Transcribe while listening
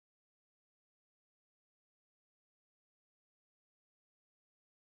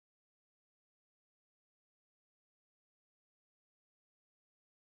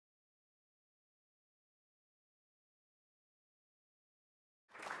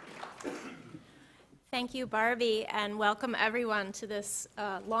Thank you, Barbie, and welcome everyone to this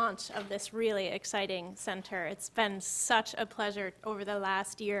launch of this really exciting center. It's been such a pleasure over the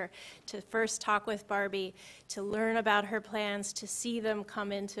last year to first talk with Barbie, to learn about her plans, to see them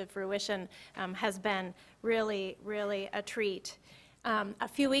come into fruition has been really, really a treat. A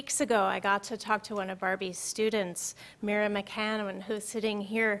few weeks ago, I got to talk to one of Barbie's students, Mira McCann, who's sitting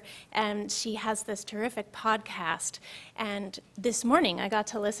here, and she has this terrific podcast. And this morning, I got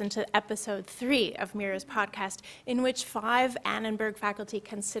to listen to episode 3 of Mira's podcast, in which 5 Annenberg faculty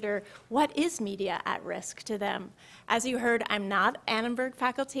consider what is media at risk to them. As you heard, I'm not Annenberg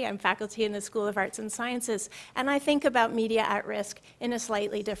faculty. I'm faculty in the School of Arts and Sciences, and I think about media at risk in a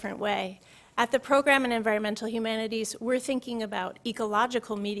slightly different way. At the program in Environmental Humanities, we're thinking about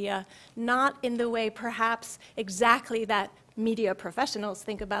ecological media, not in the way perhaps exactly that media professionals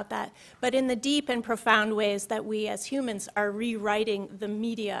think about that, but in the deep and profound ways that we as humans are rewriting the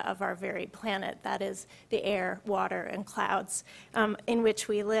media of our very planet, that is the air, water, and clouds in which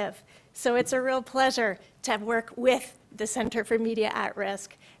we live. So it's a real pleasure to work with the Center for Media at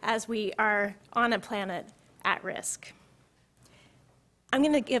Risk as we are on a planet at risk. I'm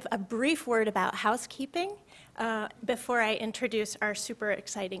going to give a brief word about housekeeping before I introduce our super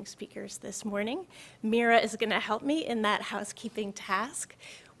exciting speakers this morning. Mira is going to help me in that housekeeping task.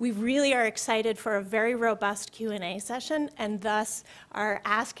 We really are excited for a very robust Q&A session, and thus are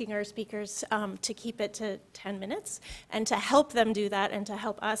asking our speakers to keep it to 10 minutes. And to help them do that and to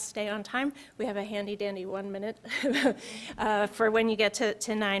help us stay on time, we have a handy-dandy 1 minute for when you get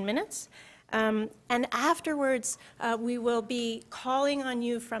to 9 minutes. And afterwards, we will be calling on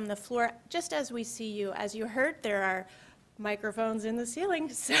you from the floor, just as we see you. As you heard, there are microphones in the ceiling,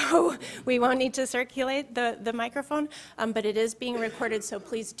 so we won't need to circulate the microphone, but it is being recorded, so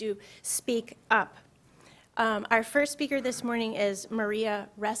please do speak up. Our first speaker this morning is Maria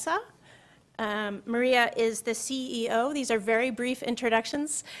RESSA. Maria is the CEO. These are very brief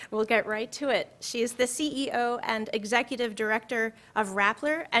introductions. We'll get right to it. She is the CEO and Executive Director of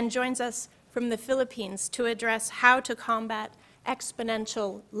Rappler and joins us from the Philippines to address how to combat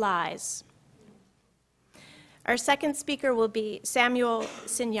exponential lies. Our second speaker will be Samuel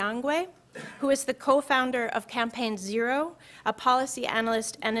SINYANGWE, who is the co-founder of Campaign Zero, a policy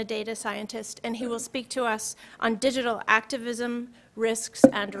analyst and a data scientist, and he will speak to us on digital activism, risks,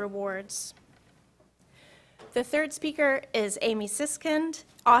 and rewards. The third speaker is Amy Siskind,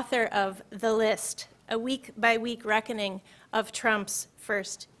 author of The List, a week-by-week reckoning of Trump's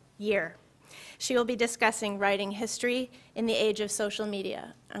first year. She will be discussing writing history in the age of social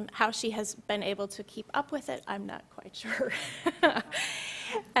media. How she has been able to keep up with it, I'm not quite sure.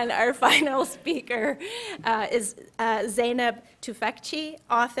 And our final speaker is ZEYNEP TUFEKCI,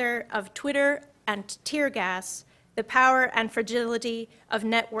 author of Twitter and Tear Gas, The Power and Fragility of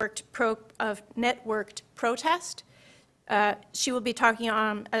Networked Protest. She will be talking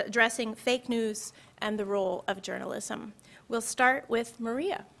on addressing fake news and the role of journalism. We'll start with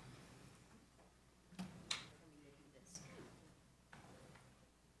Maria.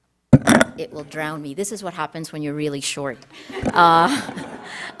 It will drown me. This is what happens when you're really short.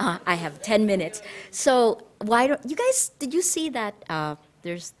 I have 10 minutes. So why don't you guys, did you see that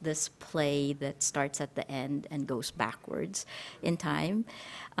there's this play that starts at the end and goes backwards in time?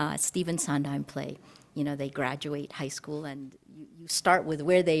 Stephen Sondheim play. You know, they graduate high school and you start with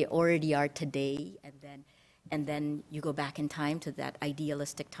where they already are today, and then you go back in time to that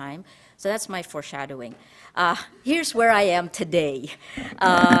idealistic time. So that's my foreshadowing. Here's where I am today.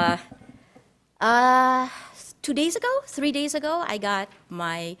 3 days ago, I got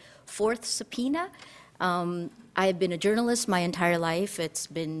my 4th subpoena. I've been a journalist my entire life. It's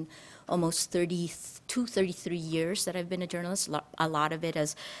been almost 32, 33 years that I've been a journalist, a lot of it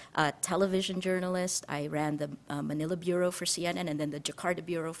as a television journalist. I ran the Manila Bureau for CNN and then the Jakarta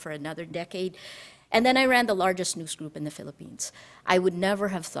Bureau for another decade. And then I ran the largest news group in the Philippines. I would never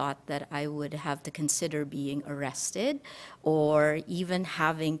have thought that I would have to consider being arrested or even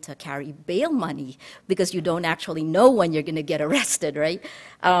having to carry bail money because you don't actually know when you're going to get arrested, right?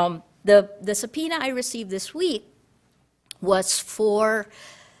 The subpoena I received this week was for,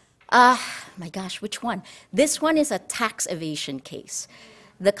 my gosh, which one? This one is a tax evasion case.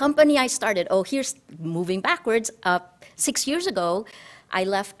 The company I started, here's moving backwards, 6 years ago, I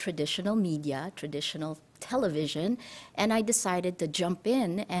left traditional media, traditional television, and I decided to jump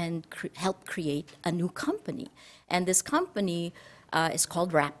in and help create a new company. And this company is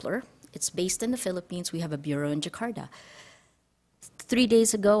called Rappler. It's based in the Philippines. We have a bureau in Jakarta. 3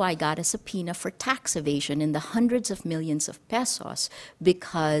 days ago, I got a subpoena for tax evasion in the hundreds of millions of pesos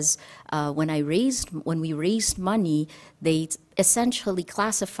because when we raised money, they essentially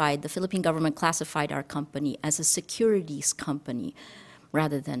the Philippine government classified our company as a securities company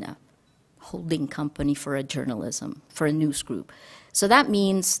rather than a holding company for a news group. So that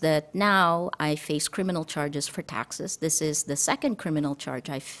means that now I face criminal charges for taxes. This is the second criminal charge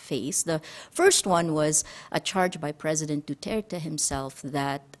I face. The first one was a charge by President Duterte himself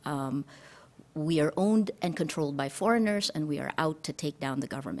that we are owned and controlled by foreigners and we are out to take down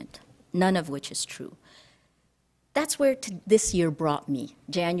the government, none of which is true. That's where this year brought me,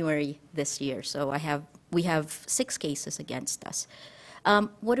 January this year. So we have 6 cases against us.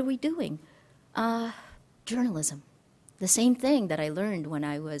 What are we doing? Journalism. The same thing that I learned when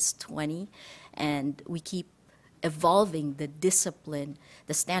I was 20, and we keep evolving the discipline,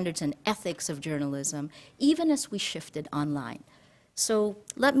 the standards and ethics of journalism, even as we shifted online. So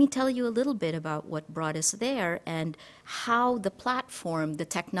let me tell you a little bit about what brought us there and how the platform, the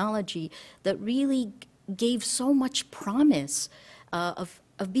technology that really gave so much promise of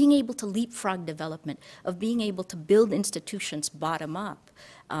being able to leapfrog development, of being able to build institutions bottom up,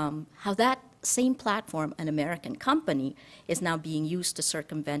 how that same platform, an American company, is now being used to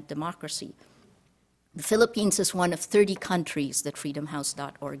circumvent democracy. The Philippines is one of 30 countries that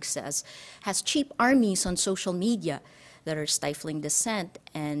freedomhouse.org says has cheap armies on social media that are stifling dissent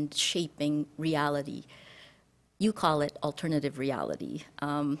and shaping reality. You call it alternative reality.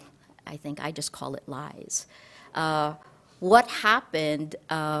 I think I just call it lies. What happened,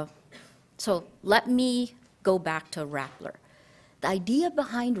 so let me go back to Rappler. The idea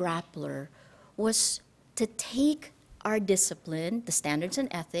behind Rappler was to take our discipline, the standards and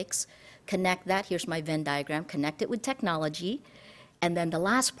ethics, connect that, here's my Venn diagram, connect it with technology, and then the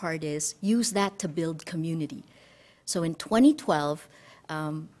last part is use that to build community. So in 2012,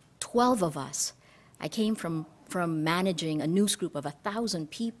 12 of us, I came from managing a news group of 1,000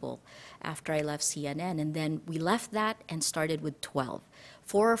 people after I left CNN, and then we left that and started with 12.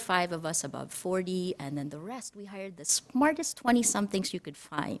 4 or 5 of us above 40, and then the rest, we hired the smartest 20-somethings you could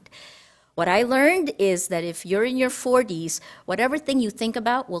find. What I learned is that if you're in your 40s, whatever thing you think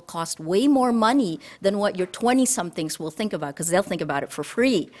about will cost way more money than what your 20-somethings will think about, because they'll think about it for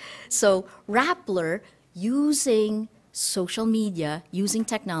free. So Rappler, using social media, using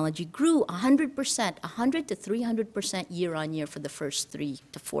technology, grew 100%, 100 to 300% year on year for the first 3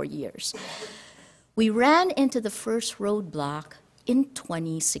 to 4 years. We ran into the first roadblock in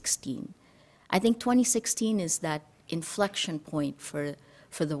 2016. I think 2016 is that inflection point for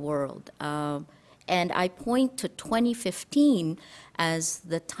the world. And I point to 2015 as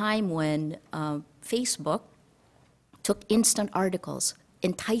the time when Facebook took instant articles,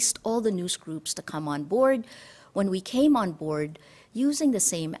 enticed all the news groups to come on board. When we came on board, using the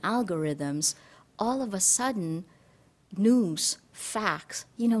same algorithms, all of a sudden, news, facts,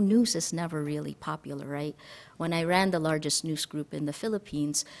 news is never really popular, right? When I ran the largest news group in the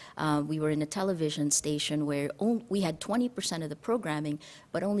Philippines, we were in a television station where we had 20% of the programming,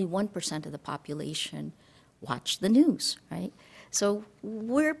 but only 1% of the population watched the news, right? So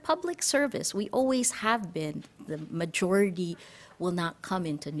we're public service. We always have been. The majority will not come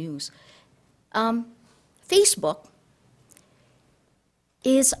into news. Facebook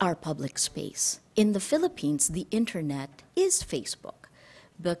is our public space. In the Philippines, the internet is Facebook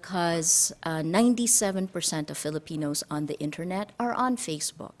because 97% of Filipinos on the internet are on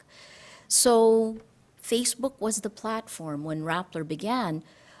Facebook. So Facebook was the platform when Rappler began.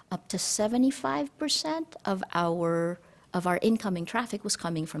 Up to 75% of our incoming traffic was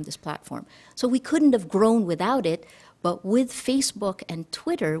coming from this platform. So we couldn't have grown without it, but with Facebook and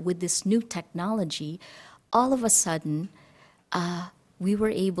Twitter, with this new technology, all of a sudden, we were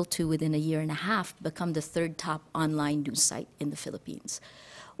able to, within a year and a half, become the 3rd top online news site in the Philippines.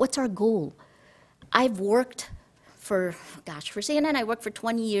 What's our goal? I've worked for CNN, I worked for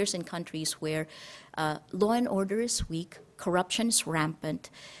 20 years in countries where law and order is weak, corruption is rampant,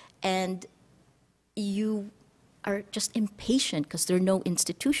 and you are just impatient because there are no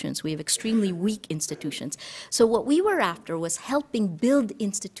institutions. We have extremely weak institutions. So what we were after was helping build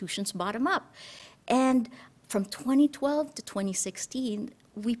institutions bottom up. And from 2012 to 2016,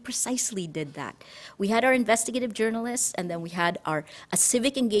 we precisely did that. We had our investigative journalists, and then we had a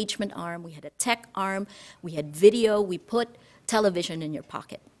civic engagement arm, we had a tech arm, we had video, we put television in your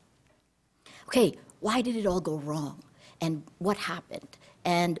pocket. Okay, why did it all go wrong? And what happened?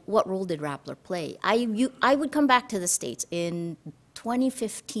 And what role did Rappler play? I would come back to the States. In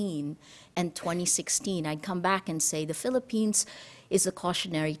 2015 and 2016, I'd come back and say the Philippines is a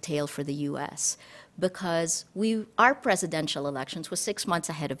cautionary tale for the U.S. because our presidential elections was 6 months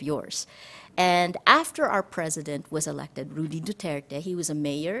ahead of yours. And after our president was elected, Rudy Duterte, he was a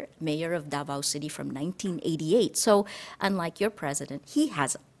mayor of Davao City from 1988. So unlike your president, he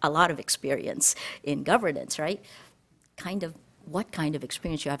has a lot of experience in governance, right? What kind of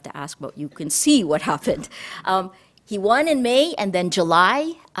experience you have to ask, but you can see what happened. He won in May, and then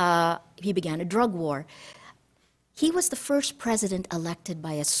July, he began a drug war. He was the first president elected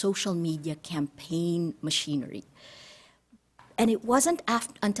by a social media campaign machinery. And it wasn't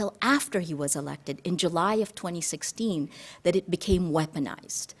until after he was elected, in July of 2016, that it became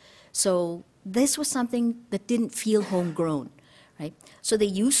weaponized. So this was something that didn't feel homegrown, right? So they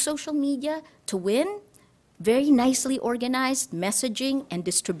used social media to win, very nicely organized messaging and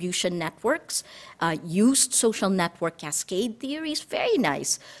distribution networks, used social network cascade theories, very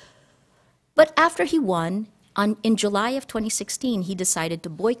nice. But after he won, in July of 2016, he decided to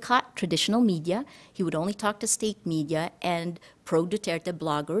boycott traditional media. He would only talk to state media and pro-Duterte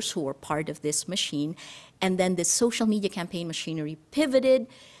bloggers who were part of this machine. And then this social media campaign machinery pivoted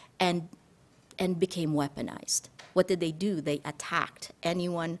and became weaponized. What did they do? They attacked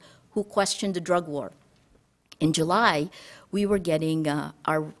anyone who questioned the drug war. In July, we were getting,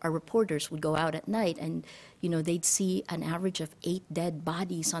 our reporters would go out at night and, they'd see an average of 8 dead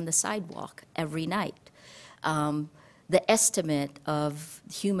bodies on the sidewalk every night. The estimate of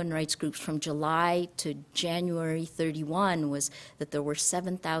human rights groups from July to January 31 was that there were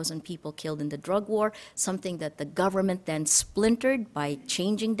 7,000 people killed in the drug war, something that the government then splintered by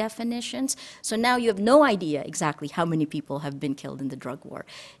changing definitions. So now you have no idea exactly how many people have been killed in the drug war.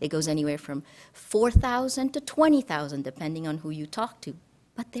 It goes anywhere from 4,000 to 20,000, depending on who you talk to,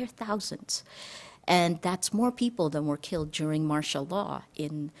 but they're thousands. And that's more people than were killed during martial law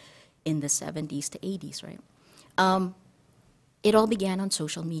in the 70s to 80s, right? It all began on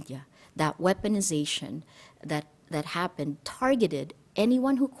social media. That weaponization that happened targeted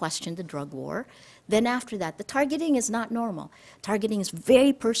anyone who questioned the drug war. Then after that, the targeting is not normal. Targeting is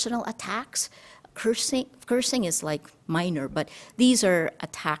very personal attacks. Cursing is like minor, but these are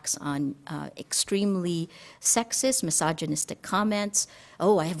attacks on extremely sexist, misogynistic comments.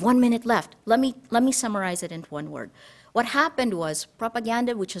 Oh, I have 1 minute left. Let me summarize it in one word. What happened was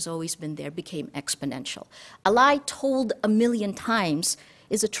propaganda, which has always been there, became exponential. A lie told 1,000,000 times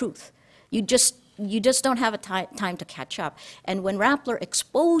is a truth. You just don't have a time to catch up. And when Rappler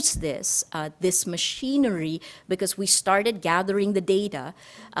exposed this, this machinery, because we started gathering the data,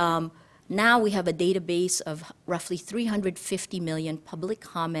 now we have a database of roughly 350 million public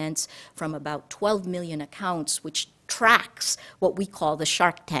comments from about 12 million accounts, which tracks what we call the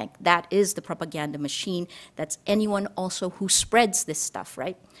Shark Tank. That is the propaganda machine. That's anyone also who spreads this stuff,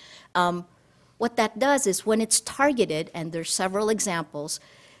 right? What that does is when it's targeted, and there's several examples,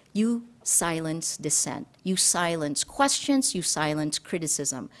 you silence dissent. You silence questions. You silence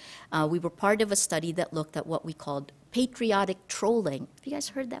criticism. We were part of a study that looked at what we called patriotic trolling. Have you guys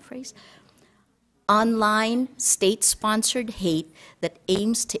heard that phrase? Online state-sponsored hate that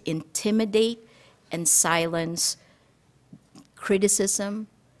aims to intimidate and silence criticism,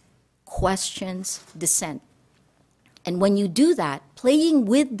 questions, dissent. And when you do that, playing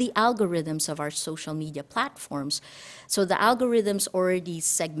with the algorithms of our social media platforms, so the algorithms already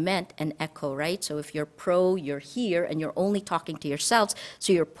segment and echo, right? So if you're pro, you're here, and you're only talking to yourselves,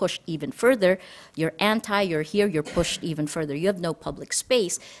 so you're pushed even further. You're anti, you're here, you're pushed even further. You have no public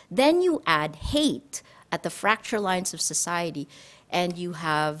space. Then you add hate at the fracture lines of society, and you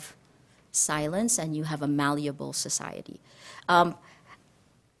have silence, and you have a malleable society.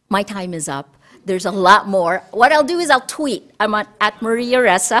 My time is up. There's a lot more. What I'll do is I'll tweet. I'm at Maria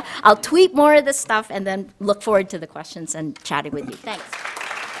RESSA. I'll tweet more of this stuff and then look forward to the questions and chatting with you. Thanks.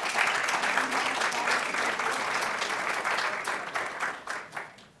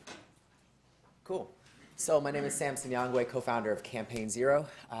 Cool. So my name is SINYANGWE, co-founder of Campaign Zero.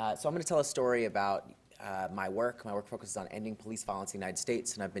 So I'm going to tell a story about my work. My work focuses on ending police violence in the United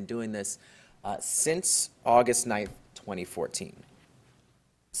States, and I've been doing this since August 9th, 2014.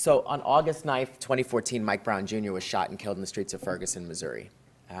 So on August 9th, 2014, Mike Brown Jr. was shot and killed in the streets of Ferguson, Missouri.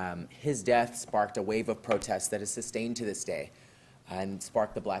 His death sparked a wave of protests that is sustained to this day and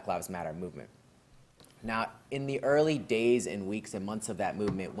sparked the Black Lives Matter movement. Now, in the early days and weeks and months of that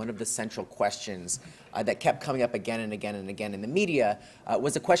movement, one of the central questions that kept coming up again and again and again in the media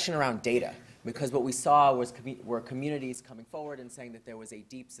was a question around data. Because what we saw were communities coming forward and saying that there was a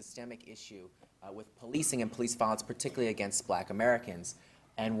deep systemic issue with policing and police violence, particularly against Black Americans.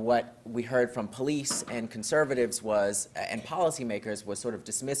 And what we heard from police and conservatives was, and policymakers was sort of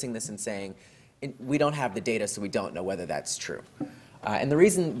dismissing this and saying, we don't have the data, so we don't know whether that's true. And the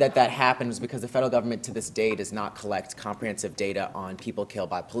reason that that happened is because the federal government to this day does not collect comprehensive data on people killed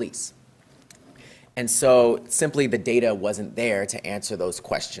by police. And so simply the data wasn't there to answer those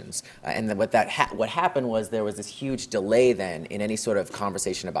questions. And then what happened was there was this huge delay then in any sort of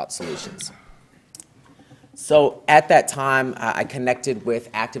conversation about solutions. So at that time, I connected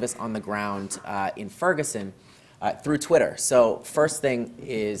with activists on the ground in Ferguson through Twitter. So first thing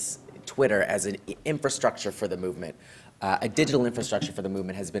is Twitter as an infrastructure for the movement. A digital infrastructure for the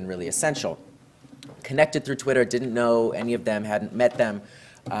movement has been really essential. Connected through Twitter, didn't know any of them, hadn't met them,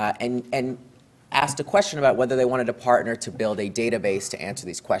 and asked a question about whether they wanted to partner to build a database to answer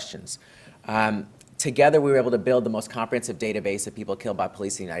these questions. Together, we were able to build the most comprehensive database of people killed by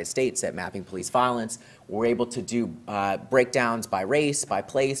police in the United States at mapping police violence. We were able to do breakdowns by race, by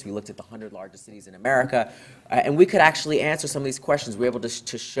place. We looked at the 100 largest cities in America. And we could actually answer some of these questions. We were able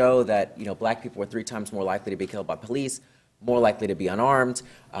to show that black people were 3 times more likely to be killed by police, more likely to be unarmed.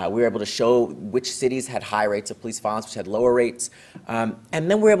 We were able to show which cities had high rates of police violence, which had lower rates. And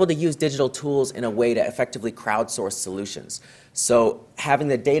then we were able to use digital tools in a way to effectively crowdsource solutions. So having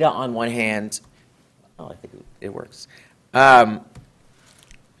the data on one hand, I think it works.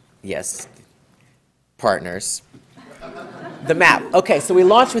 Yes, partners. The map. Okay, so we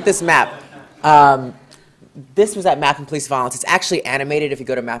launched with this map. This was at Mapping Police Violence. It's actually animated if you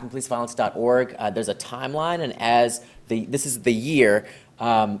go to mappingpoliceviolence.org. There's a timeline, and as this is the year,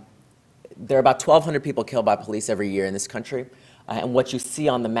 there are about 1,200 people killed by police every year in this country. And what you see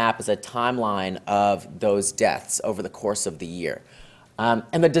on the map is a timeline of those deaths over the course of the year.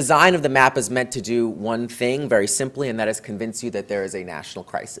 And the design of the map is meant to do one thing very simply, and that is convince you that there is a national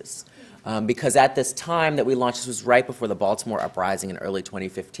crisis. Because at this time that we launched, this was right before the Baltimore uprising in early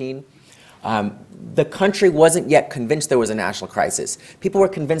 2015, the country wasn't yet convinced there was a national crisis. People were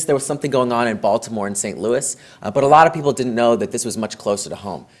convinced there was something going on in Baltimore and St. Louis, but a lot of people didn't know that this was much closer to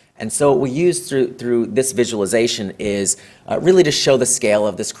home. And so what we used through this visualization is really to show the scale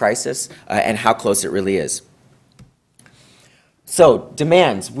of this crisis and how close it really is. So,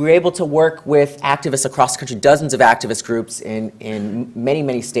 demands. We were able to work with activists across the country, dozens of activist groups in many,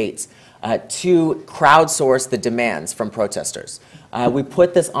 many states, to crowdsource the demands from protesters. We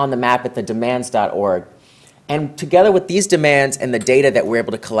put this on the map at thedemands.org. And together with these demands and the data that we're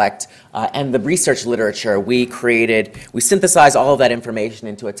able to collect and the research literature, we synthesized all of that information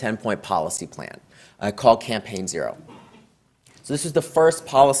into a 10-point policy plan called Campaign Zero. So this was the first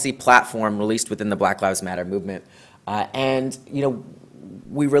policy platform released within the Black Lives Matter movement.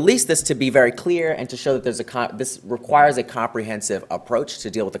 We released this to be very clear and to show that this requires a comprehensive approach to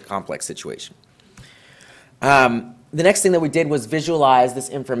deal with a complex situation. The next thing that we did was visualize this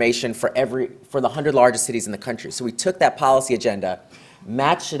information for the 100 largest cities in the country. So we took that policy agenda,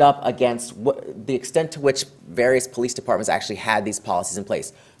 matched it up against the extent to which various police departments actually had these policies in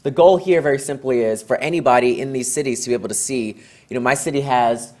place. The goal here, very simply, is for anybody in these cities to be able to see, my city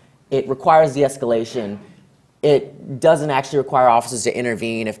it requires de-escalation. It doesn't actually require officers to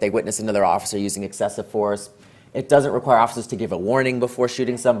intervene if they witness another officer using excessive force. It doesn't require officers to give a warning before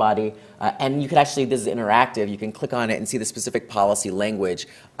shooting somebody. And you can actually, this is interactive, you can click on it and see the specific policy language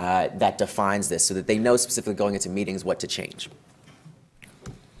that defines this so that they know specifically going into meetings what to change.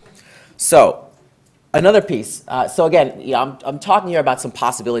 So, another piece. So again, I'm talking here about some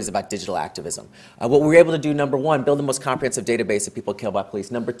possibilities about digital activism. What we were able to do, number one, build the most comprehensive database of people killed by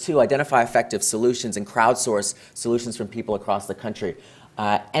police. Number two, identify effective solutions and crowdsource solutions from people across the country.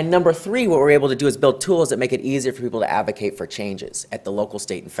 And number three, what we're able to do is build tools that make it easier for people to advocate for changes at the local,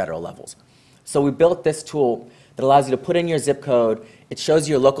 state, and federal levels. So we built this tool that allows you to put in your zip code. It shows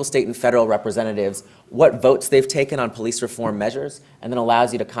your local, state, and federal representatives what votes they've taken on police reform measures, and then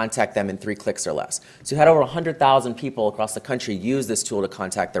allows you to contact them in 3 clicks or less. So you had over 100,000 people across the country use this tool to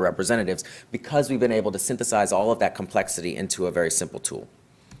contact their representatives because we've been able to synthesize all of that complexity into a very simple tool.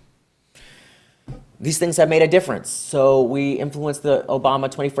 These things have made a difference. So we influenced the Obama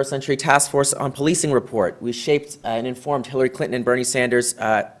 21st Century Task Force on Policing report. We shaped and informed Hillary Clinton and Bernie Sanders'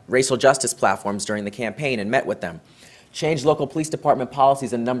 racial justice platforms during the campaign and met with them. Changed local police department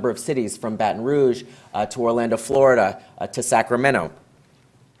policies in a number of cities, from Baton Rouge to Orlando, Florida, to Sacramento.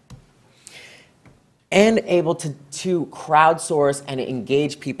 And able to crowdsource and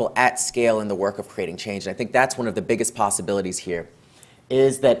engage people at scale in the work of creating change. And I think that's one of the biggest possibilities here,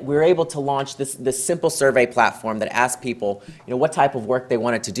 is that we're able to launch this simple survey platform that asks people, what type of work they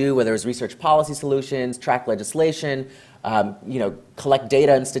wanted to do, whether it was research policy solutions, track legislation, collect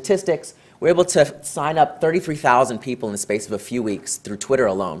data and statistics. We're able to sign up 33,000 people in the space of a few weeks through Twitter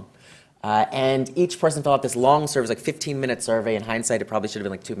alone. And each person filled out this long survey, like 15-minute survey. In hindsight, it probably should have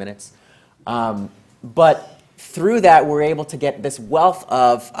been like 2 minutes. But through that, we're able to get this wealth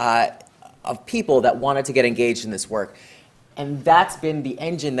of people that wanted to get engaged in this work. And that's been the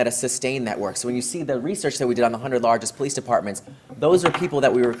engine that has sustained that work. So when you see the research that we did on the 100 largest police departments, those are people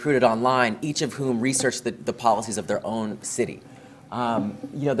that we recruited online, each of whom researched the policies of their own city.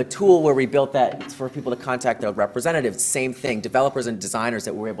 The tool where we built that for people to contact their representatives, same thing, developers and designers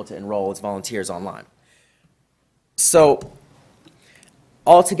that we're able to enroll as volunteers online. So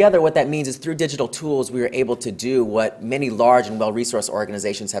altogether, what that means is through digital tools, we were able to do what many large and well-resourced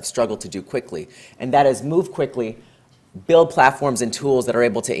organizations have struggled to do quickly, and that is move quickly, build platforms and tools that are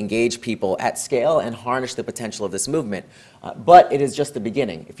able to engage people at scale and harness the potential of this movement. But it is just the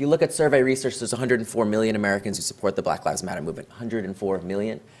beginning. If you look at survey research, there's 104 million Americans who support the Black Lives Matter movement. 104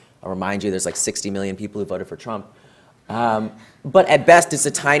 million. I'll remind you, there's like 60 million people who voted for Trump. But at best, it's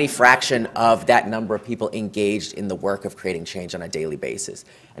a tiny fraction of that number of people engaged in the work of creating change on a daily basis.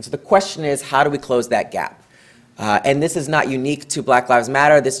 And so the question is, how do we close that gap? And this is not unique to Black Lives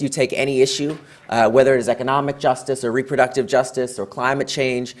Matter. You take any issue, whether it is economic justice or reproductive justice or climate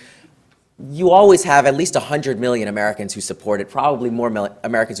change, you always have at least 100 million Americans who support it, probably more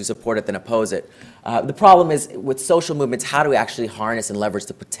Americans who support it than oppose it. The problem is with social movements, how do we actually harness and leverage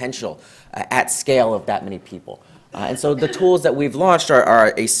the potential at scale of that many people? And so the tools that we've launched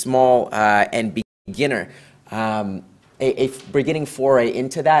are a small and beginner, a beginning foray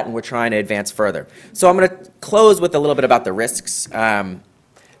into that, and we're trying to advance further. So I'm going to close with a little bit about the risks.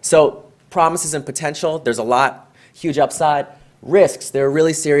 So promises and potential, there's a lot, huge upside. Risks, there are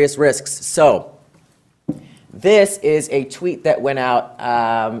really serious risks. So this is a tweet that went out,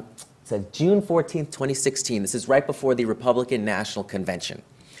 it says June 14th, 2016. This is right before the Republican National Convention.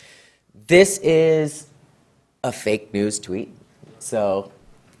 This is a fake news tweet, so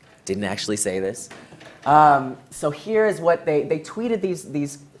didn't actually say this. So here is what they tweeted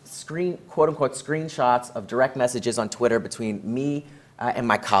these quote-unquote screenshots of direct messages on Twitter between me and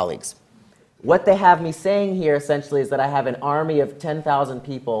my colleagues. What they have me saying here essentially is that I have an army of 10,000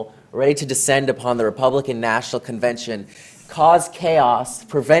 people ready to descend upon the Republican National Convention, cause chaos,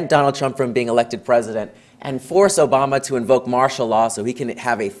 prevent Donald Trump from being elected president, and force Obama to invoke martial law so he can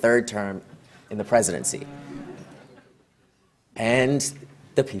have a third term in the presidency. And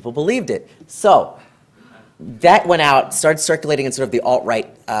the people believed it. So that went out, started circulating in sort of the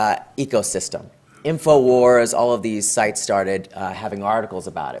alt-right ecosystem. InfoWars, all of these sites started having articles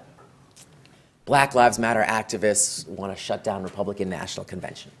about it. Black Lives Matter activists want to shut down Republican National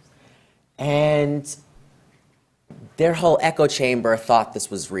Convention. And their whole echo chamber thought this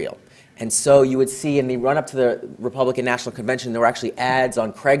was real. And so you would see in the run-up to the Republican National Convention, there were actually ads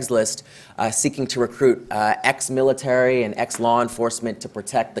on Craigslist seeking to recruit ex-military and ex-law enforcement to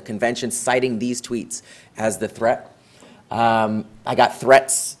protect the convention, citing these tweets as the threat. I got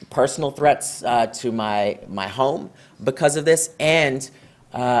threats, personal threats to my home because of this, and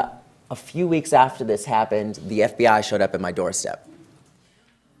a few weeks after this happened, the FBI showed up at my doorstep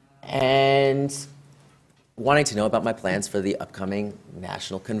and wanting to know about my plans for the upcoming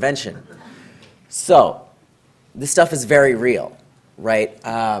national convention. So this stuff is very real, right?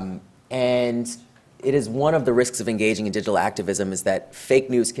 And it is one of the risks of engaging in digital activism is that fake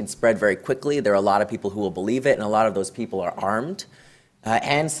news can spread very quickly. There are a lot of people who will believe it, and a lot of those people are armed.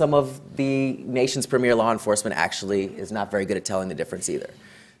 And some of the nation's premier law enforcement actually is not very good at telling the difference either.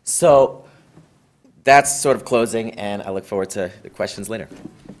 So that's sort of closing, and I look forward to the questions later.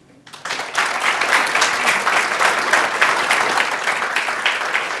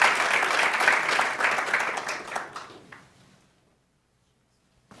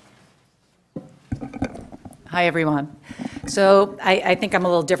 Hi, everyone. So I think I'm a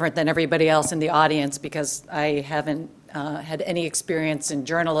little different than everybody else in the audience because I haven't had any experience in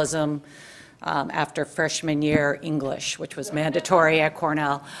journalism after freshman year English, which was mandatory at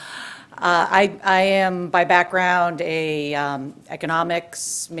Cornell. I am, by background, a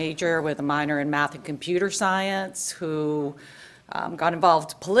economics major with a minor in math and computer science who got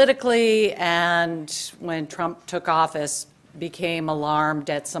involved politically, and when Trump took office, became alarmed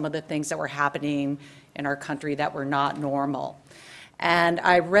at some of the things that were happening in our country that were not normal. And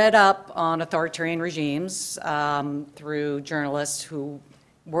I read up on authoritarian regimes through journalists who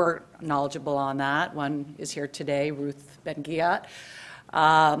were knowledgeable on that. One is here today, Ruth Ben-Ghiat.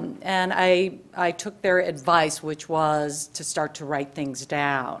 And I took their advice, which was to start to write things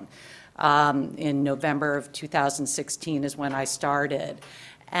down. In November of 2016 is when I started.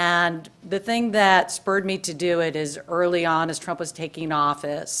 And the thing that spurred me to do it is early on, as Trump was taking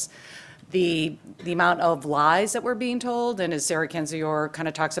office, the amount of lies that were being told, and as Sarah Kendzior kind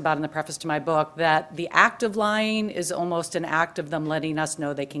of talks about in the preface to my book, that the act of lying is almost an act of them letting us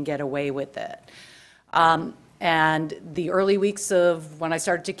know they can get away with it. And the early weeks of when I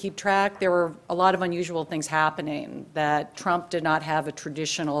started to keep track, there were a lot of unusual things happening, that Trump did not have a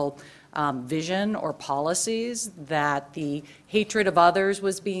traditional vision or policies, that the hatred of others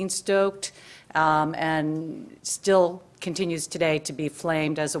was being stoked, and still continues today to be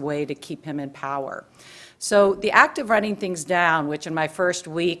flamed as a way to keep him in power. So the act of writing things down, which in my first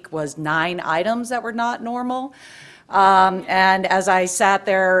week was 9 items that were not normal, and as I sat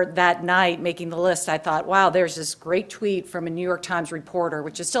there that night making the list, I thought, wow, there's this great tweet from a New York Times reporter,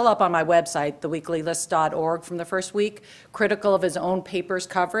 which is still up on my website, theweeklylist.org, from the first week, critical of his own paper's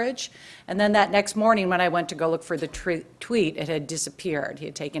coverage. And then that next morning when I went to go look for the tweet, it had disappeared. He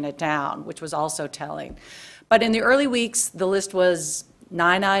had taken it down, which was also telling. But in the early weeks, the list was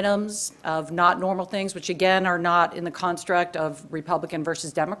 9 items of not normal things, which again are not in the construct of Republican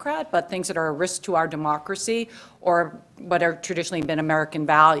versus Democrat, but things that are a risk to our democracy or what are traditionally been American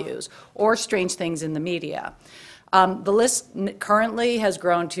values, or strange things in the media. The list currently has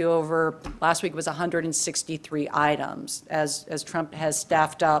grown to over, last week was 163 items, as Trump has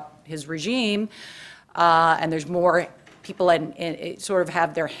staffed up his regime, and there's more people sort of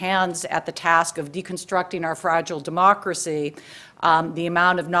have their hands at the task of deconstructing our fragile democracy. The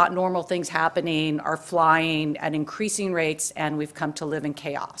amount of not normal things happening are flying at increasing rates, and we've come to live in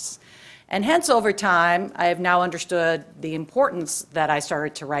chaos. And hence, over time, I have now understood the importance that I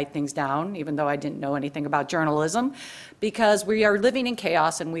started to write things down, even though I didn't know anything about journalism, because we are living in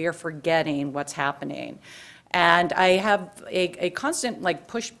chaos and we are forgetting what's happening. And I have a constant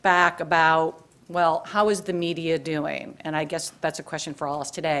pushback about, well, how is the media doing? And I guess that's a question for all of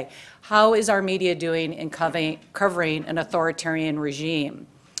us today. How is our media doing in covering an authoritarian regime?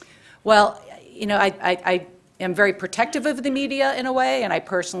 Well, you know, I am very protective of the media in a way, and I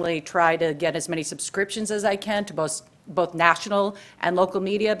personally try to get as many subscriptions as I can to both national and local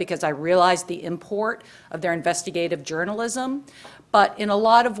media, because I realize the import of their investigative journalism. But in a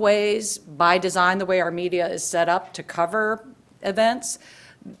lot of ways, by design, the way our media is set up to cover events,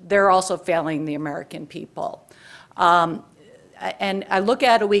 they're also failing the American people. And I look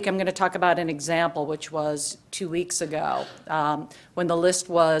at a week, I'm going to talk about an example, which was 2 weeks ago, when the list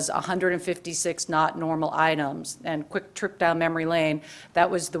was 156 not normal items. And quick trip down memory lane, that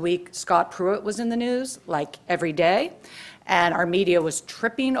was the week Scott Pruitt was in the news, like every day. And our media was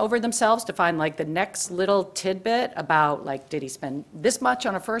tripping over themselves to find the next little tidbit about did he spend this much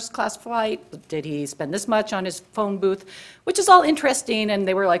on a first-class flight? Did he spend this much on his phone booth? Which is all interesting, and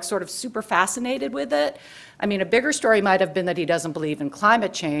they were sort of super fascinated with it. I mean, a bigger story might have been that he doesn't believe in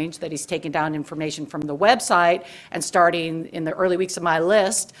climate change, that he's taken down information from the website, and starting in the early weeks of my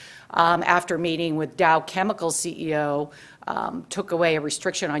list, after meeting with Dow Chemical CEO, took away a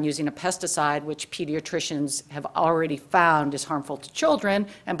restriction on using a pesticide, which pediatricians have already found is harmful to children.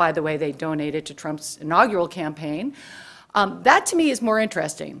 And by the way, they donated to Trump's inaugural campaign. That to me is more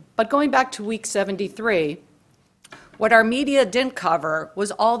interesting. But going back to week 73, what our media didn't cover was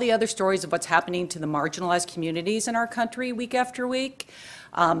all the other stories of what's happening to the marginalized communities in our country week after week.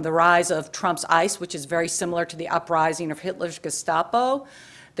 The rise of Trump's ICE, which is very similar to the uprising of Hitler's Gestapo.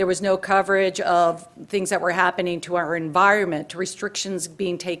 There was no coverage of things that were happening to our environment, to restrictions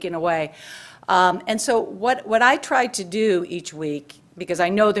being taken away. And so what I tried to do each week, because I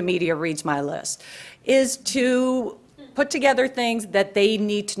know the media reads my list, is to put together things that they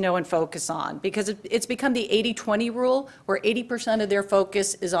need to know and focus on, because it's become the 80-20 rule, where 80% of their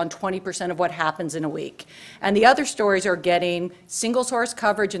focus is on 20% of what happens in a week. And the other stories are getting single source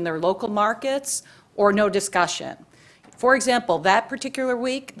coverage in their local markets or no discussion. For example, that particular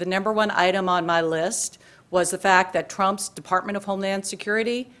week, the #1 item on my list was the fact that Trump's Department of Homeland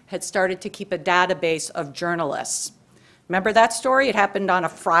Security had started to keep a database of journalists. Remember that story? It happened on a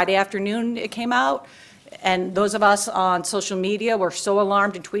Friday afternoon, it came out, and those of us on social media were so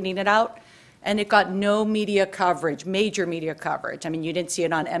alarmed and tweeting it out, and it got no media coverage, major media coverage. I mean, you didn't see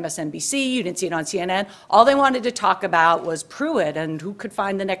it on MSNBC, you didn't see it on CNN. All they wanted to talk about was Pruitt and who could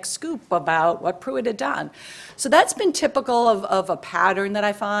find the next scoop about what Pruitt had done. So that's been typical of a pattern that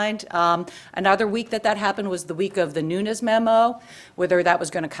I find. Another week that happened was the week of the Nunes memo, whether that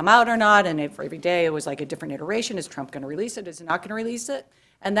was going to come out or not, and every day it was like a different iteration. Is Trump going to release it? Is he not going to release it?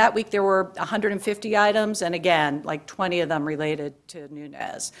 And that week there were 150 items, and again, 20 of them related to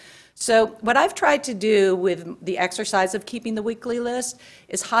Nunes. So what I've tried to do with the exercise of keeping the weekly list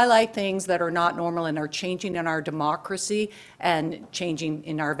is highlight things that are not normal and are changing in our democracy and changing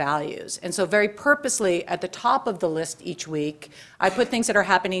in our values. And so very purposely at the top of the list each week, I put things that are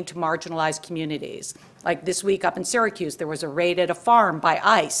happening to marginalized communities. Like this week up in Syracuse, there was a raid at a farm by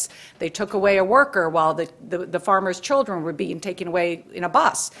ICE. They took away a worker while the farmer's children were being taken away in a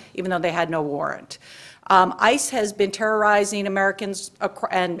bus, even though they had no warrant. ICE has been terrorizing Americans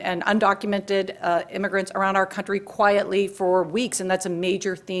and undocumented immigrants around our country quietly for weeks, and that's a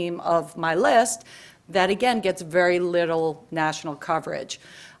major theme of my list that, again, gets very little national coverage.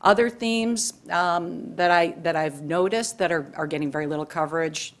 Other themes that I've noticed that are getting very little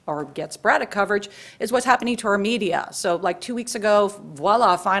coverage or get sporadic coverage is what's happening to our media. So like 2 weeks ago,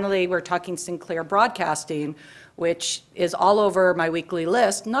 voila, finally we're talking Sinclair Broadcasting, which is all over my weekly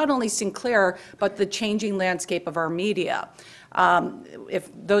list, not only Sinclair, but the changing landscape of our media. If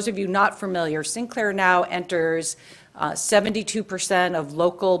those of you not familiar, Sinclair now enters 72% of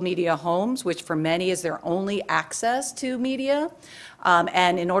local media homes, which for many is their only access to media.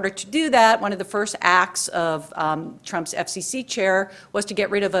 And in order to do that, one of the first acts of Trump's FCC chair was to get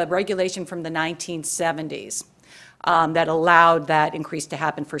rid of a regulation from the 1970s. That allowed that increase to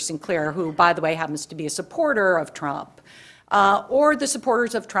happen for Sinclair, who, by the way, happens to be a supporter of Trump, or the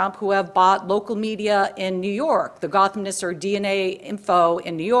supporters of Trump who have bought local media in New York, the Gothamist or DNA Info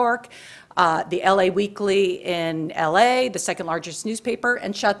in New York, the LA Weekly in LA, the second largest newspaper,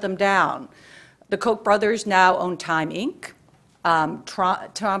 and shut them down. The Koch brothers now own Time Inc.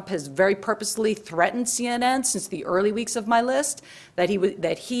 Trump has very purposely threatened CNN since the early weeks of my list, that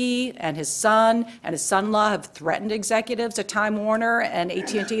he and his son-in-law have threatened executives at Time Warner and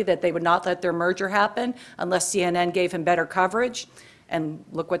AT&T that they would not let their merger happen unless CNN gave him better coverage. And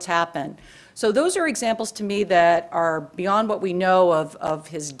look what's happened. So those are examples to me that are beyond what we know of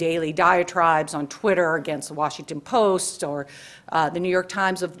his daily diatribes on Twitter against the Washington Post or the New York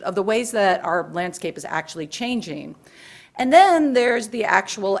Times, of the ways that our landscape is actually changing. And then there's the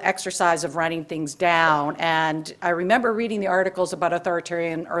actual exercise of writing things down. And I remember reading the articles about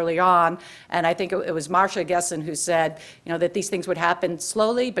authoritarian early on, and I think it was Marcia Gessen who said, that these things would happen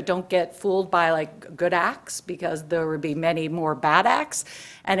slowly, but don't get fooled by like good acts, because there would be many more bad acts.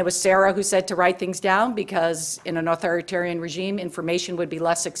 And it was Sarah who said to write things down, because in an authoritarian regime, information would be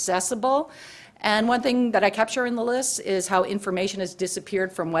less accessible. And one thing that I capture in the list is how information has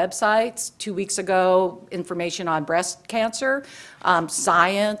disappeared from websites. 2 weeks ago, information on breast cancer,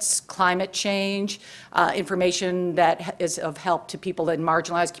 science, climate change, information that is of help to people in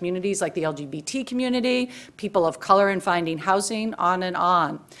marginalized communities like the LGBT community, people of color in finding housing, on and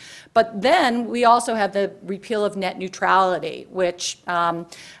on. But then we also have the repeal of net neutrality, which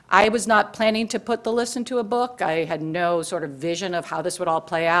I was not planning to put the list into a book. I had no sort of vision of how this would all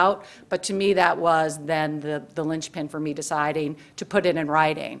play out. But to me, that was then the linchpin for me deciding to put it in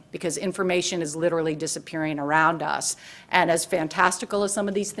writing, because information is literally disappearing around us. And as fantastical as some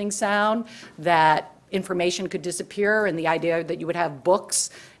of these things sound, that information could disappear, and the idea that you would have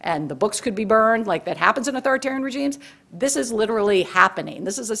books and the books could be burned, like that happens in authoritarian regimes, this is literally happening.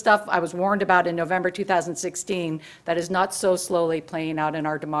 This is the stuff I was warned about in November 2016 that is not so slowly playing out in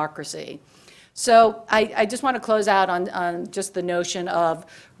our democracy. So I just want to close out on just the notion of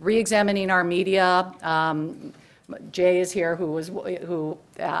re-examining our media. Jay is here, who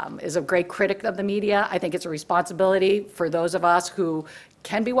is a great critic of the media. I think it's a responsibility for those of us who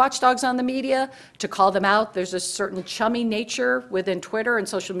can be watchdogs on the media to call them out. There's a certain chummy nature within Twitter and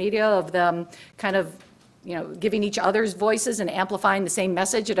social media of them kind of giving each other's voices and amplifying the same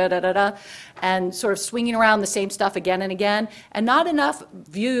message, and sort of swinging around the same stuff again and again, and not enough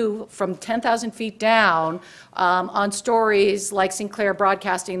view from 10,000 feet down on stories like Sinclair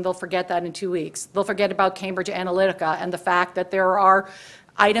Broadcasting. They'll forget that in 2 weeks. They'll forget about Cambridge Analytica and the fact that there are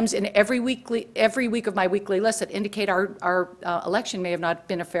items in every week of my weekly list that indicate our election may have not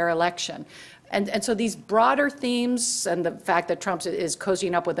been a fair election. And so these broader themes, and the fact that Trump is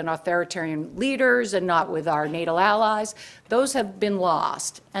cozying up with an authoritarian leaders and not with our NATO allies, those have been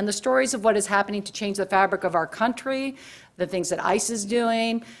lost. And the stories of what is happening to change the fabric of our country, the things that ICE is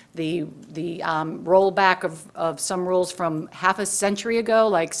doing, the rollback of some rules from half a century ago,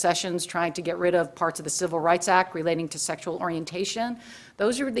 like Sessions trying to get rid of parts of the Civil Rights Act relating to sexual orientation.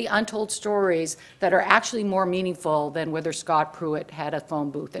 Those are the untold stories that are actually more meaningful than whether Scott Pruitt had a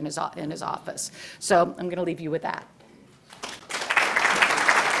phone booth in his office. So I'm going to leave you with that.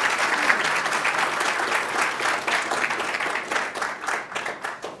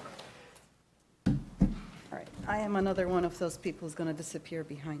 All right, I am another one of those people who's going to disappear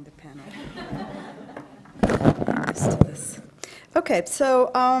behind the panel. I'm used to this. Okay,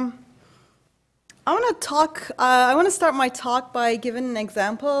 so I want to start my talk by giving an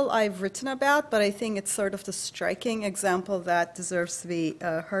example I've written about, but I think it's sort of the striking example that deserves to be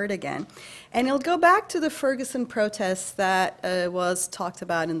heard again. And it'll go back to the Ferguson protests that was talked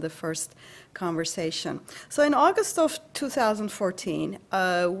about in the first conversation. So in August of 2014,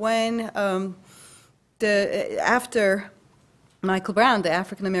 when after Michael Brown, the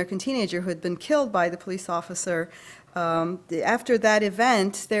African-American teenager who had been killed by the police officer. After that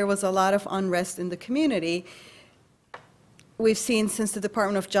event, there was a lot of unrest in the community. We've seen since the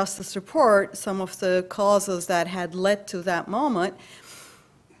Department of Justice report some of the causes that had led to that moment.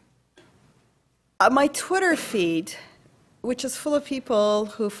 My Twitter feed, which is full of people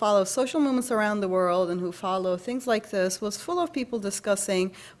who follow social movements around the world and who follow things like this, was full of people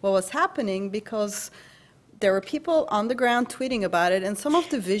discussing what was happening because there were people on the ground tweeting about it, and some of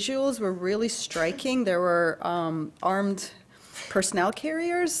the visuals were really striking. There were armed personnel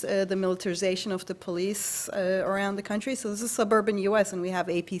carriers, the militarization of the police around the country. So this is suburban US, and we have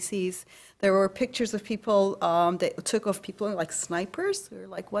APCs. There were pictures of people they took of people like snipers. They were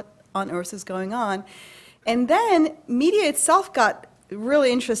like, what on earth is going on? And then media itself got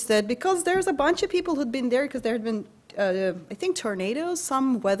really interested because there's a bunch of people who'd been there because there had been, I think, tornadoes,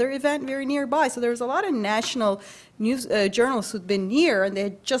 some weather event very nearby. So there was a lot of national news journalists who'd been near, and they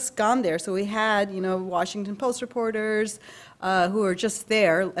had just gone there. So we had, you know, Washington Post reporters who were just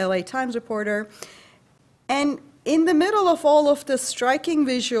there, LA Times reporter. And in the middle of all of the striking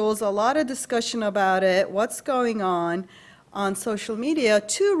visuals, a lot of discussion about it, what's going on social media,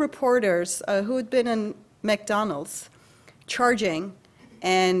 two reporters who had been in McDonald's charging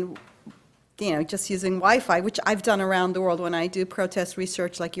and, you know, just using Wi-Fi, which I've done around the world when I do protest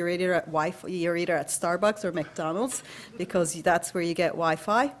research, like you're either at Wi-Fi, you're either at Starbucks or McDonald's, because that's where you get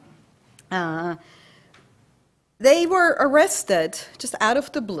Wi-Fi. They were arrested just out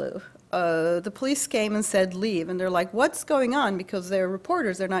of the blue. The police came and said, leave, and they're like, what's going on? Because they're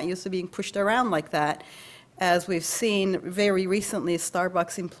reporters, they're not used to being pushed around like that. As we've seen very recently, a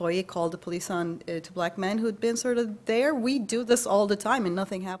Starbucks employee called the police on to black men who'd been sort of there. We do this all the time, and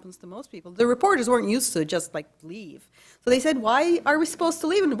nothing happens to most people. The reporters weren't used to just like leave. So they said, why are we supposed to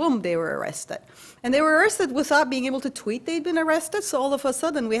leave? And boom, they were arrested. And they were arrested without being able to tweet they'd been arrested. So all of a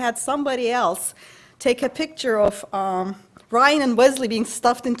sudden, we had somebody else take a picture of Ryan and Wesley being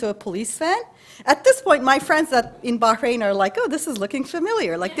stuffed into a police van. At this point, my friends in Bahrain are like, oh, this is looking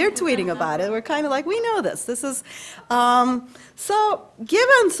familiar. Like, they're tweeting about it. We're kind of like, we know this. This is, so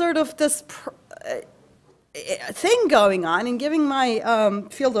given sort of this thing going on and giving my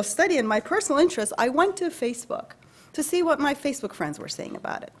field of study and my personal interest, I went to Facebook to see what my Facebook friends were saying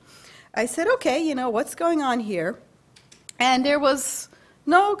about it. I said, okay, you know, what's going on here? And there was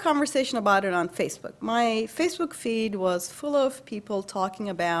no conversation about it on Facebook. My Facebook feed was full of people talking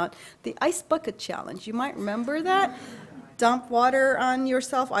about the ice bucket challenge. You might remember that. Dump water on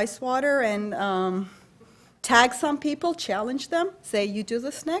yourself, ice water, and tag some people, challenge them, say you do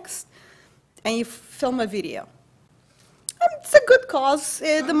this next, and you film a video. It's a good cause.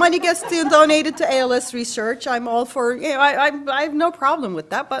 The money gets donated to ALS research. I'm all for, you know, I have no problem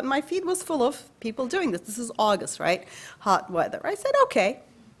with that, but my feed was full of people doing this. This is August, right? Hot weather. I said, okay,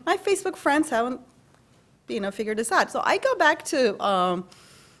 my Facebook friends haven't, you know, figured this out. So I go back to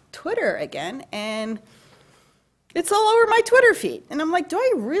Twitter again, and it's all over my Twitter feed. And I'm like, do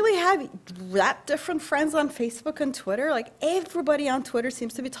I really have that different friends on Facebook and Twitter? Like, everybody on Twitter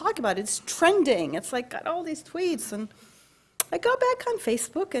seems to be talking about it. It's trending. It's like got all these tweets, and I go back on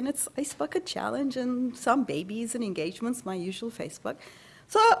Facebook, and it's Ice Bucket Challenge and some babies and engagements, my usual Facebook.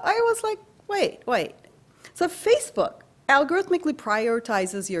 So I was like, wait. So Facebook algorithmically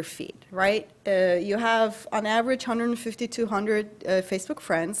prioritizes your feed, right? You have, on average, 150, 200 Facebook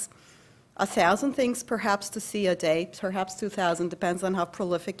friends, 1,000 things perhaps to see a day, perhaps 2,000, depends on how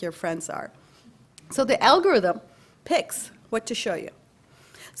prolific your friends are. So the algorithm picks what to show you.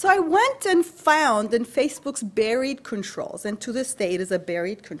 So I went and found in Facebook's buried controls, and to this day it is a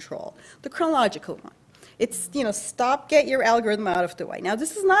buried control, the chronological one. It's, you know, stop, get your algorithm out of the way. Now,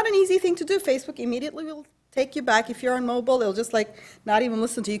 this is not an easy thing to do. Facebook immediately will take you back. If you're on mobile, it'll just like not even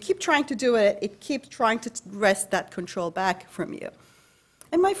listen to you. Keep trying to do it. It keeps trying to wrest that control back from you.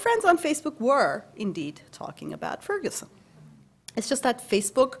 And my friends on Facebook were indeed talking about Ferguson. It's just that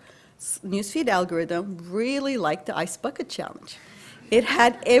Facebook's newsfeed algorithm really liked the Ice Bucket Challenge. It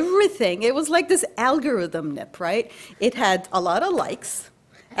had everything. It was like this algorithm nip, right? It had a lot of likes.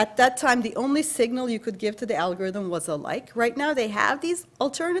 At that time, the only signal you could give to the algorithm was a like. Right now, they have these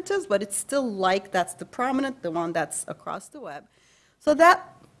alternatives, but it's still like. That's the prominent, the one that's across the web. So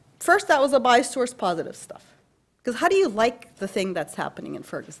that, first, that was a bias towards positive stuff. Because how do you like the thing that's happening in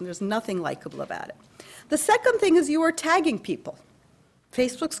Ferguson? There's nothing likable about it. The second thing is you are tagging people.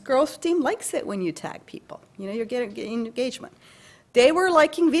 Facebook's growth team likes it when you tag people. You know, you're getting engagement. They were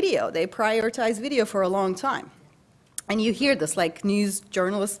liking video. They prioritized video for a long time. And you hear this, like news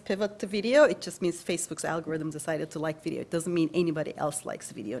journalists pivot to video. It just means Facebook's algorithm decided to like video. It doesn't mean anybody else likes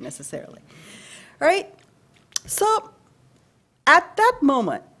video necessarily. All right? So at that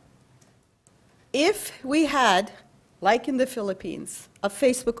moment, if we had, like in the Philippines, a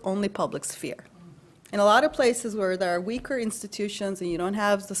Facebook-only public sphere, in a lot of places where there are weaker institutions and you don't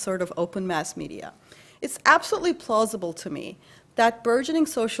have the sort of open mass media, it's absolutely plausible to me that burgeoning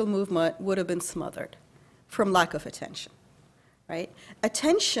social movement would have been smothered from lack of attention, right?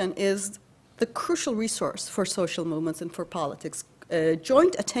 Attention is the crucial resource for social movements and for politics.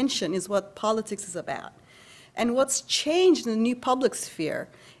 Joint attention is what politics is about. And what's changed in the new public sphere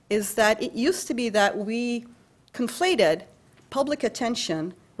is that it used to be that we conflated public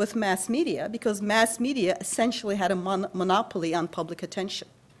attention with mass media because mass media essentially had a monopoly on public attention,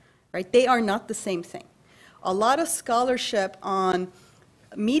 right? They are not the same thing. A lot of scholarship on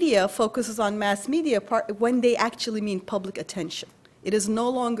media focuses on mass media when they actually mean public attention. It is no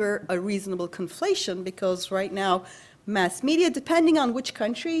longer a reasonable conflation because right now mass media, depending on which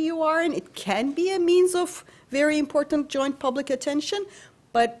country you are in, it can be a means of very important joint public attention,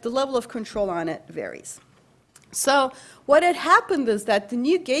 but the level of control on it varies. So what had happened is that the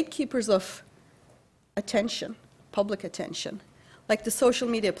new gatekeepers of attention, public attention, like the social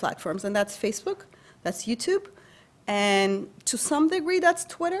media platforms, and that's Facebook, that's YouTube, and to some degree that's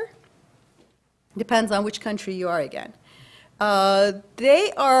Twitter, depends on which country you are again.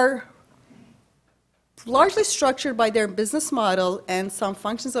 They are largely structured by their business model and some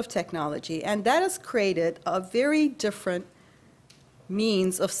functions of technology, and that has created a very different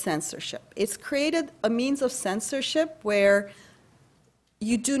means of censorship. It's created a means of censorship where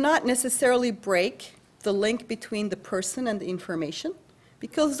you do not necessarily break the link between the person and the information,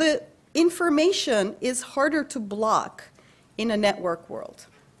 because the information is harder to block in a network world.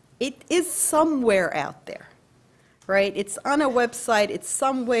 It is somewhere out there. Right? It's on a website, it's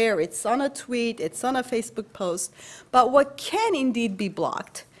somewhere, it's on a tweet, it's on a Facebook post. But what can indeed be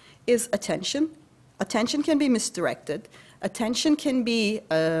blocked is attention. Attention can be misdirected. Attention can be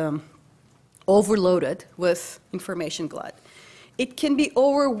overloaded with information glut. It can be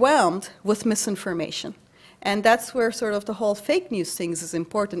overwhelmed with misinformation. And that's where sort of the whole fake news thing is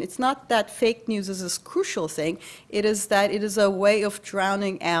important. It's not that fake news is this crucial thing. It is that it is a way of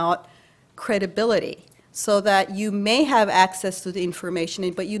drowning out credibility, so that you may have access to the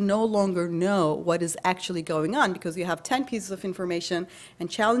information, but you no longer know what is actually going on because you have 10 pieces of information and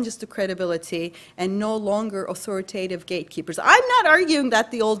challenges to credibility and no longer authoritative gatekeepers. I'm not arguing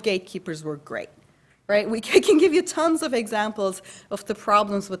that the old gatekeepers were great, right? I can give you tons of examples of the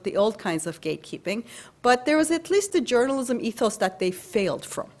problems with the old kinds of gatekeeping, but there was at least a journalism ethos that they failed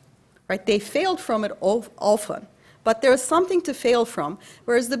from, right? They failed from it often. But there's something to fail from,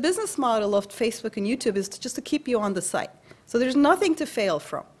 whereas the business model of Facebook and YouTube is just to keep you on the site. So there's nothing to fail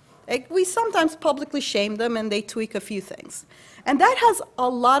from. We sometimes publicly shame them and they tweak a few things. And that has a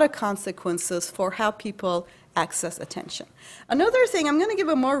lot of consequences for how people access attention. Another thing, I'm going to give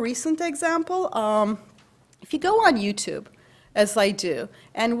a more recent example. If you go on YouTube, as I do,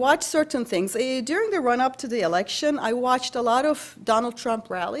 and watch certain things, during the run-up to the election, I watched a lot of Donald Trump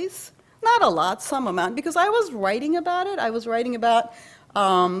rallies. Not a lot, some amount, because I was writing about it. I was writing about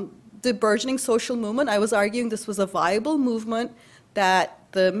the burgeoning social movement. I was arguing this was a viable movement, that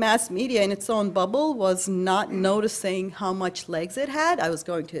the mass media in its own bubble was not noticing how much legs it had. I was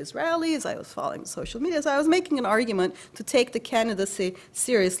going to his rallies. I was following social media. So I was making an argument to take the candidacy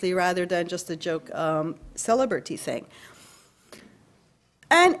seriously rather than just a joke celebrity thing.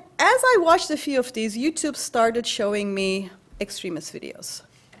 And as I watched a few of these, YouTube started showing me extremist videos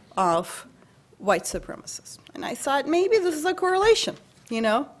of white supremacists. And I thought, maybe this is a correlation, you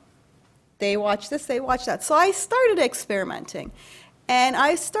know? They watch this, they watch that. So I started experimenting. And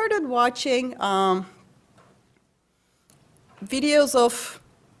I started watching videos of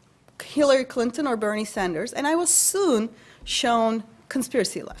Hillary Clinton or Bernie Sanders, and I was soon shown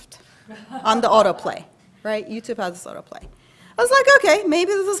Conspiracy Left on the autoplay, right? YouTube has this autoplay. I was like, okay,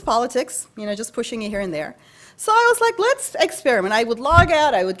 maybe this is politics, you know, just pushing it here and there. So I was like, let's experiment. I would log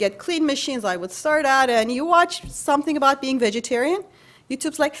out, I would get clean machines, I would start out, and you watch something about being vegetarian.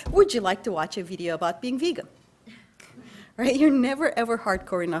 YouTube's like, would you like to watch a video about being vegan? Right? You're never ever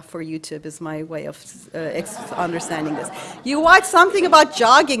hardcore enough for YouTube is my way of understanding this. You watch something about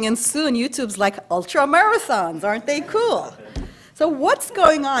jogging and soon YouTube's like, ultra marathons, aren't they cool? So what's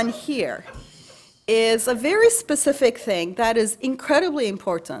going on here is a very specific thing that is incredibly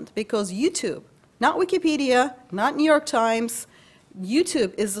important because YouTube, not Wikipedia, not New York Times,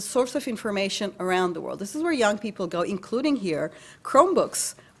 YouTube is the source of information around the world. This is where young people go, including here.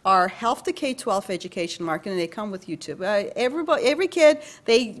 Chromebooks are half the K-12 education market, and they come with YouTube. Every kid,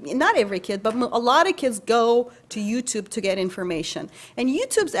 not every kid, but a lot of kids go to YouTube to get information. And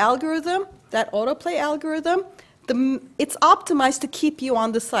YouTube's algorithm, that autoplay algorithm, It's optimized to keep you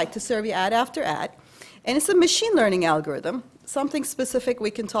on the site, to serve you ad after ad. And it's a machine learning algorithm, something specific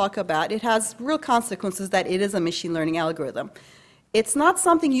we can talk about. It has real consequences that it is a machine learning algorithm. It's not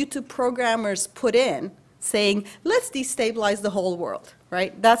something YouTube programmers put in saying, let's destabilize the whole world,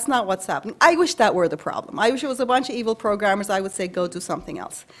 right? That's not what's happening. I wish that were the problem. I wish it was a bunch of evil programmers. I would say, go do something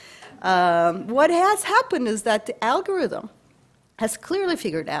else. What has happened is that the algorithm has clearly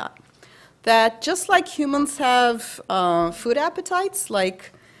figured out that just like humans have food appetites,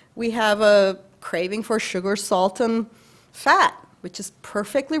 like we have a craving for sugar, salt, and fat, which is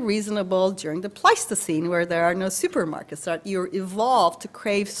perfectly reasonable during the Pleistocene where there are no supermarkets, that you're evolved to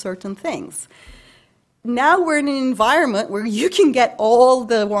crave certain things. Now we're in an environment where you can get all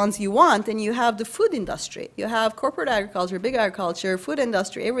the ones you want, and you have the food industry. You have corporate agriculture, big agriculture, food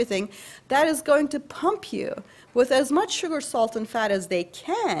industry, everything that is going to pump you with as much sugar, salt, and fat as they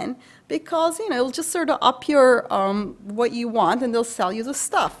can, because it'll just sort of up your what you want, and they'll sell you the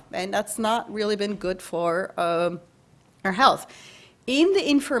stuff, and that's not really been good for our health. In the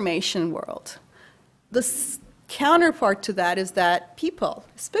information world, the counterpart to that is that people,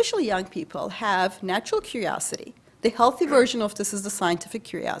 especially young people, have natural curiosity. The healthy version of this is the scientific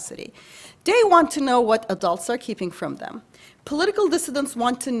curiosity. They want to know what adults are keeping from them. Political dissidents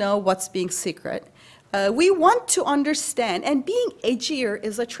want to know what's being secret. We want to understand, and being edgier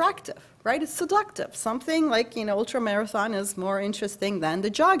is attractive, right? It's seductive. Something like, ultramarathon is more interesting than the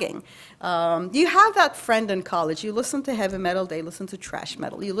jogging. You have that friend in college. You listen to heavy metal, they listen to trash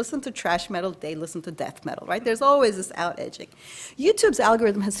metal. You listen to trash metal, they listen to death metal, right? There's always this out-edging. YouTube's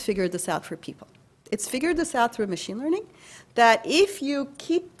algorithm has figured this out for people. It's figured this out through machine learning, that if you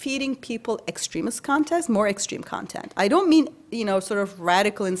keep feeding people extremist content, more extreme content. I don't mean, sort of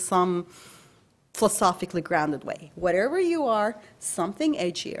radical in some philosophically grounded way. Whatever you are, something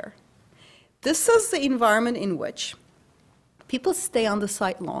edgier. This is the environment in which people stay on the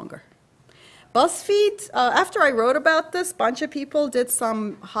site longer. BuzzFeed, after I wrote about this, a bunch of people did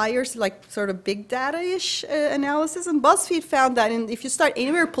some higher, like sort of big data-ish analysis, and BuzzFeed found that if you start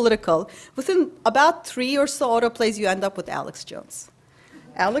anywhere political, within about 3 or so autoplays, you end up with Alex Jones.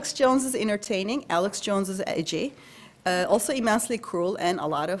 Alex Jones is entertaining, Alex Jones is edgy, also immensely cruel, and a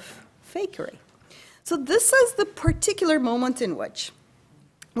lot of fakery. So this is the particular moment in which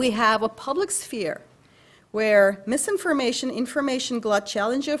we have a public sphere where misinformation, information glut,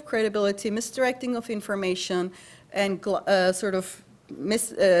 challenge of credibility, misdirecting of information, and sort of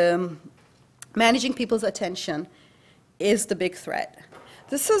managing people's attention is the big threat.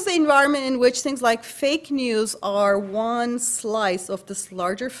 This is the environment in which things like fake news are one slice of this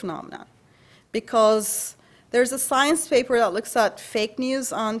larger phenomenon, because there's a science paper that looks at fake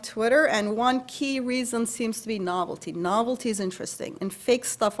news on Twitter, and one key reason seems to be novelty. Novelty is interesting, and fake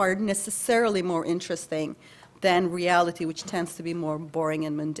stuff are necessarily more interesting than reality, which tends to be more boring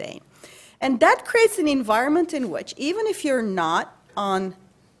and mundane. And that creates an environment in which, even if you're not on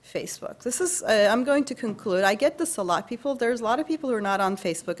Facebook, this is, I'm going to conclude, I get this a lot. There's a lot of people who are not on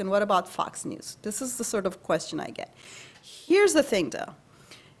Facebook, and what about Fox News? This is the sort of question I get. Here's the thing, though.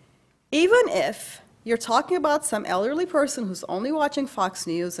 Even if you're talking about some elderly person who's only watching Fox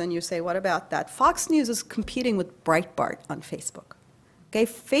News, and you say, what about that? Fox News is competing with Breitbart on Facebook. Okay?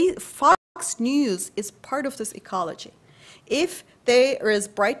 Fox News is part of this ecology. If there is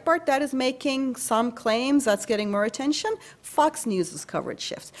Breitbart that is making some claims that's getting more attention, Fox News' coverage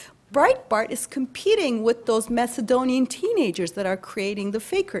shifts. Breitbart is competing with those Macedonian teenagers that are creating the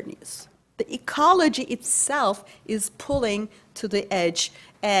faker news. The ecology itself is pulling to the edge,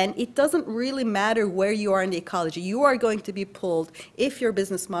 and it doesn't really matter where you are in the ecology. You are going to be pulled if your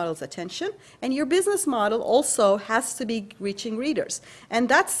business model is attention, and your business model also has to be reaching readers. And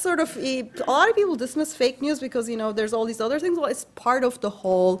that's sort of, a lot of people dismiss fake news because, there's all these other things. Well, it's part of the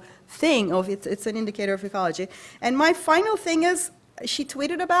whole thing of it's an indicator of ecology. And my final thing is, she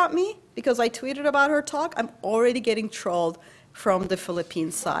tweeted about me because I tweeted about her talk. I'm already getting trolled from the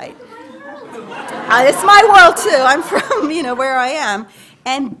Philippines side. It's my world too. I'm from, where I am.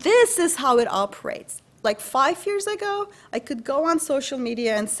 And this is how it operates. Like 5 years ago, I could go on social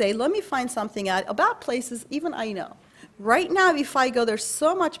media and say, let me find something out about places even I know. Right now, if I go, there's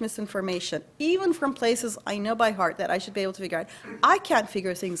so much misinformation, even from places I know by heart that I should be able to figure out. I can't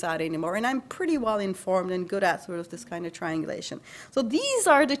figure things out anymore, and I'm pretty well informed and good at sort of this kind of triangulation. So these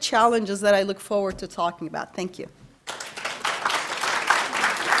are the challenges that I look forward to talking about. Thank you.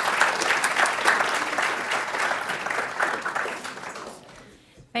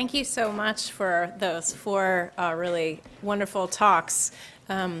 Thank you so much for those 4 really wonderful talks.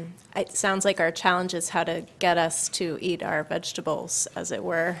 It sounds like our challenge is how to get us to eat our vegetables, as it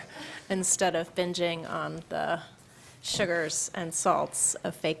were, instead of binging on the sugars and salts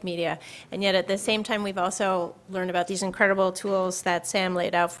of fake media. And yet at the same time, we've also learned about these incredible tools that Sam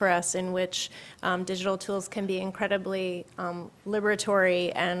laid out for us, in which digital tools can be incredibly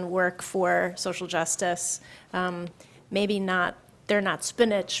liberatory and work for social justice. Maybe not, they're not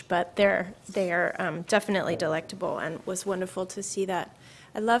spinach, but they are definitely delectable, and it was wonderful to see that.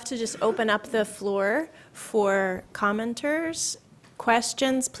 I'd love to just open up the floor for commenters.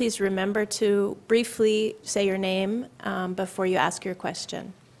 Questions, please remember to briefly say your name before you ask your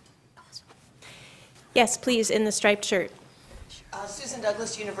question. Yes, please, in the striped shirt. Susan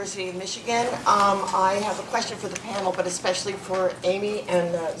Douglas, University of Michigan. I have a question for the panel, but especially for Amy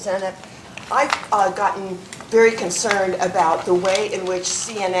and ZEYNEP. I've gotten very concerned about the way in which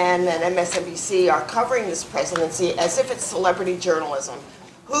CNN and MSNBC are covering this presidency as if it's celebrity journalism.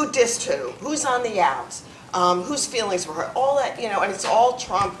 Who dissed who? Who's on the outs? Whose feelings were hurt, all that, and it's all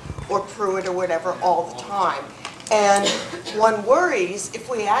Trump or Pruitt or whatever all the time. And one worries if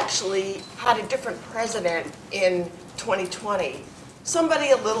we actually had a different president in 2020,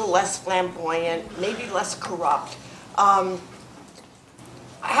 somebody a little less flamboyant, maybe less corrupt.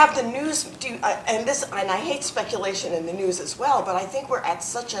 I have the news, and I hate speculation in the news as well, but I think we're at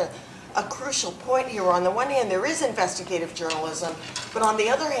such a crucial point here. On the one hand, there is investigative journalism, but on the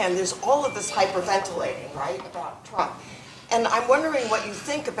other hand, there's all of this hyperventilating, right, about Trump. And I'm wondering what you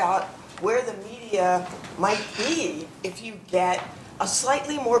think about where the media might be if you get a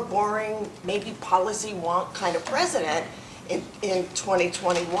slightly more boring, maybe policy wonk kind of president in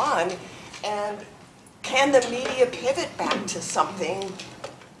 2021, and can the media pivot back to something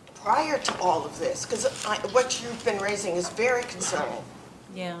prior to all of this? Because what you've been raising is very concerning.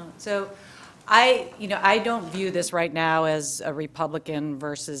 Yeah, so I don't view this right now as a Republican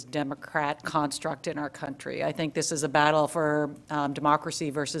versus Democrat construct in our country. I think this is a battle for democracy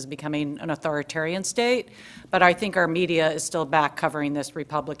versus becoming an authoritarian state, but I think our media is still back covering this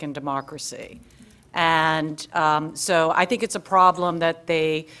Republican democracy. And so I think it's a problem that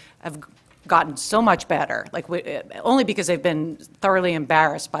they have gotten so much better, only because they've been thoroughly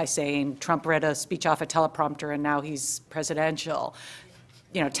embarrassed by saying Trump read a speech off a teleprompter and now he's presidential.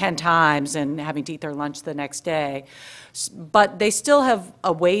 10 times and having to eat their lunch the next day. But they still have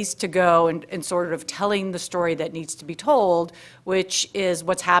a ways to go in sort of telling the story that needs to be told, which is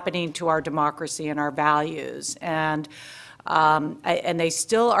what's happening to our democracy and our values. And they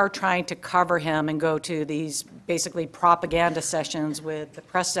still are trying to cover him and go to these basically propaganda sessions with the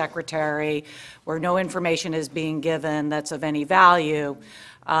press secretary where no information is being given that's of any value,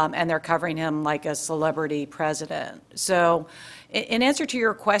 and they're covering him like a celebrity president. So in answer to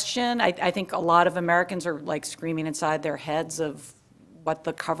your question, I think a lot of Americans are screaming inside their heads of what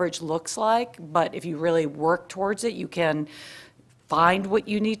the coverage looks like, but if you really work towards it, you can find what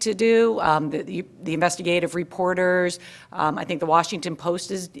you need to do. The investigative reporters, I think the Washington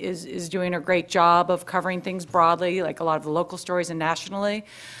Post is doing a great job of covering things broadly, like a lot of the local stories and nationally.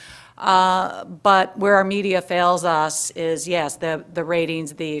 But where our media fails us is, yes, the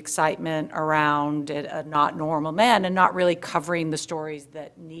ratings, the excitement around a not normal man, and not really covering the stories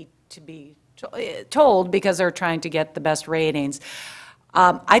that need to be told because they're trying to get the best ratings.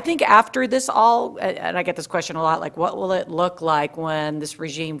 I think after this all, and I get this question a lot, what will it look like when this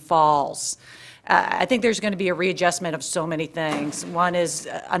regime falls? I think there's going to be a readjustment of so many things. One is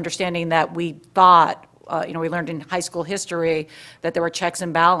understanding that we thought, we learned in high school history that there were checks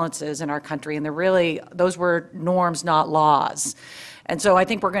and balances in our country, and those were norms, not laws. And so I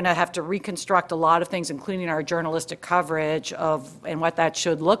think we're going to have to reconstruct a lot of things, including our journalistic coverage and what that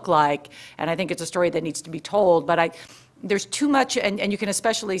should look like. And I think it's a story that needs to be told. But there's too much, and you can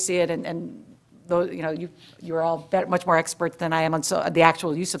especially see it, and you're all much more experts than I am on the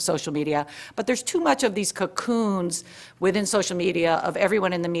actual use of social media, but there's too much of these cocoons within social media of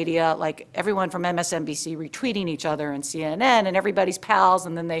everyone in the media, like everyone from MSNBC retweeting each other and CNN, and everybody's pals,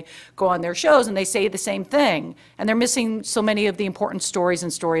 and then they go on their shows and they say the same thing, and they're missing so many of the important stories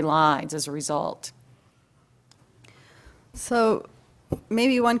and storylines as a result. So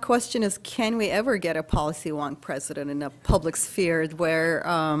maybe one question is, can we ever get a policy wonk president in a public sphere where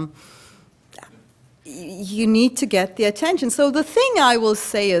you need to get the attention? So the thing I will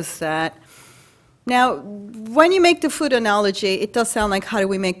say is that, now, when you make the food analogy, it does sound like, how do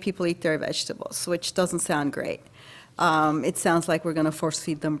we make people eat their vegetables, which doesn't sound great. It sounds like we're going to force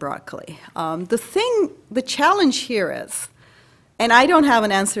feed them broccoli. The challenge here is, and I don't have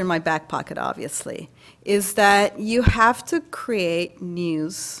an answer in my back pocket, obviously, is that you have to create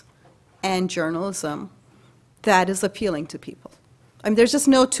news and journalism that is appealing to people. I mean, there's just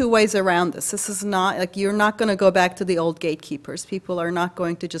no two ways around this. This is not, like, you're not going to go back to the old gatekeepers. People are not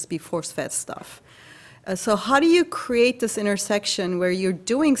going to just be force-fed stuff. So how do you create this intersection where you're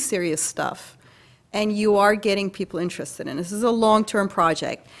doing serious stuff and you are getting people interested in it? This is a long-term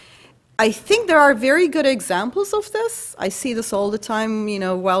project. I think there are very good examples of this. I see this all the time, you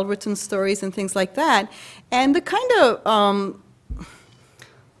know, well-written stories and things like that. And the kind of,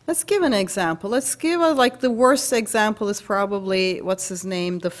 let's give an example. Let's give like the worst example is probably, what's his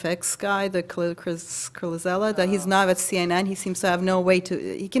name, the FX guy, the Chris Kralizella, that he's now at CNN. He seems to have no way to,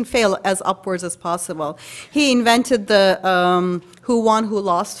 he can fail as upwards as possible. He invented the who won, who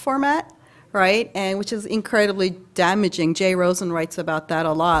lost format, right? And which is incredibly damaging. Jay Rosen writes about that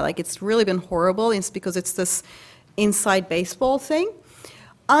a lot. Like, it's really been horrible. It's because it's this inside baseball thing.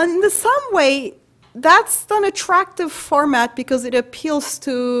 In some way, that's an attractive format because it appeals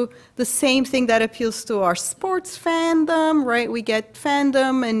to the same thing that appeals to our sports fandom, right? We get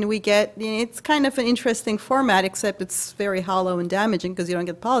fandom and we get, you know, it's kind of an interesting format, except it's very hollow and damaging because you don't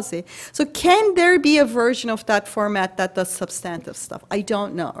get policy. So can there be a version of that format that does substantive stuff? I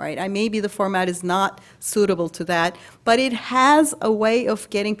don't know, right? Maybe the format is not suitable to that, but it has a way of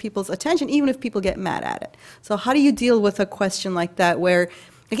getting people's attention, even if people get mad at it. So how do you deal with a question like that where,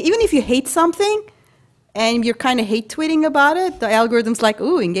 like, even if you hate something, and you're kind of hate tweeting about it, the algorithm's like,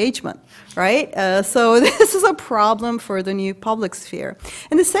 ooh, engagement, right? So this is a problem for the new public sphere.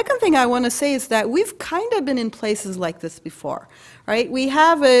 And the second thing I want to say is that we've kind of been in places like this before, right? We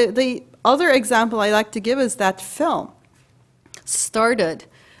have the other example I like to give is that film started,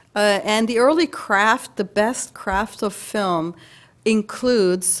 and the early craft, the best craft of film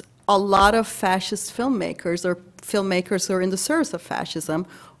includes a lot of fascist filmmakers or filmmakers who are in the service of fascism,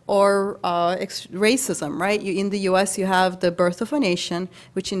 or racism, right? In the US, you have The Birth of a Nation,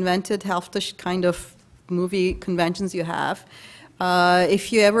 which invented half the kind of movie conventions you have.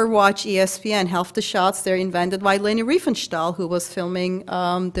 If you ever watch ESPN, half the shots, they're invented by Leni Riefenstahl, who was filming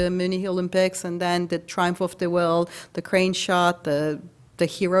the Munich Olympics, and then the Triumph of the Will, the crane shot, the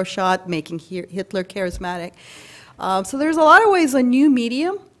hero shot, making Hitler charismatic. So there's a lot of ways a new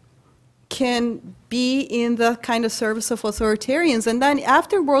medium can be in the kind of service of authoritarians. And then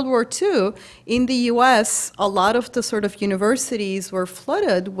after World War II, in the US, a lot of the sort of universities were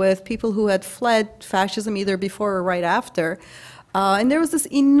flooded with people who had fled fascism either before or right after. And there was this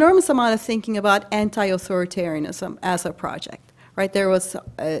enormous amount of thinking about anti-authoritarianism as a project. Right, there was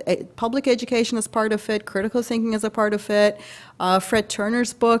public education as part of it, critical thinking as a part of it. Fred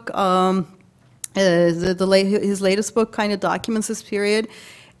Turner's book, his latest book kind of documents this period.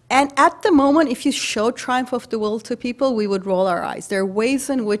 And at the moment, if you show Triumph of the Will to people, we would roll our eyes. There are ways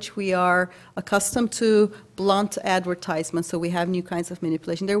in which we are accustomed to blunt advertisements, so we have new kinds of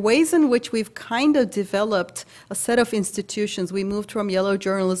manipulation. There are ways in which we've kind of developed a set of institutions. We moved from yellow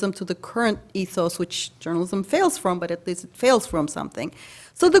journalism to the current ethos, which journalism fails from, but at least it fails from something.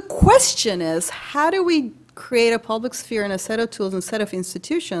 So the question is, how do we create a public sphere and a set of tools and a set of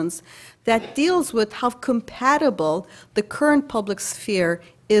institutions that deals with how compatible the current public sphere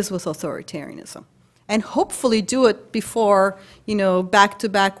is with authoritarianism, and hopefully do it before, you know,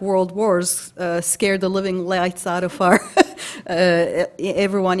 back-to-back world wars scare the living lights out of our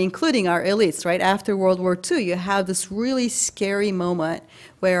everyone, including our elites, right? After World War II, you have this really scary moment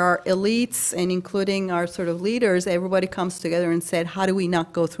where our elites, and including our sort of leaders, everybody comes together and said, how do we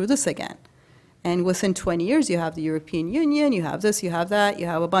not go through this again? And within 20 years, you have the European Union, you have this, you have that, you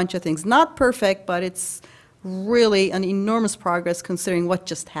have a bunch of things. Not perfect, but it's really an enormous progress considering what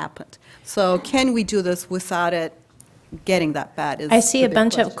just happened. So can we do this without it getting that bad? I see a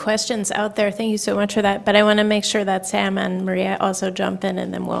bunch of questions out there. Thank you so much for that. But I want to make sure that Sam and Maria also jump in,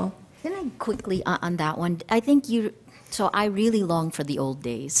 and then we'll... Can I quickly on that one? I think so I really long for the old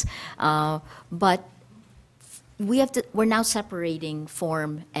days. But we're now separating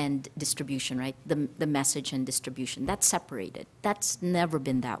form and distribution, right? The message and distribution, that's separated. That's never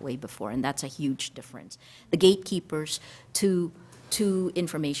been that way before, and that's a huge difference. The gatekeepers to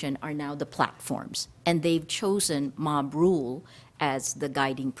information are now the platforms, and they've chosen mob rule as the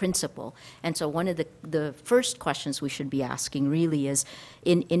guiding principle. And so one of the first questions we should be asking really is,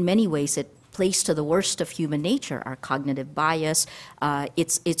 in many ways, it plays to the worst of human nature, our cognitive bias.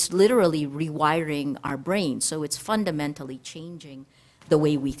 It's literally rewiring our brain, so it's fundamentally changing the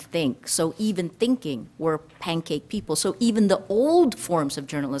way we think. So even thinking, we're pancake people. So even the old forms of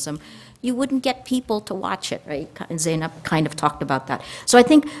journalism you wouldn't get people to watch it, right? And ZEYNEP kind of talked about that. So I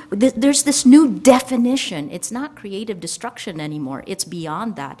think there's this new definition. It's not creative destruction anymore. It's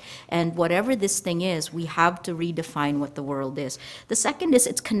beyond that. And whatever this thing is, we have to redefine what the world is. The second is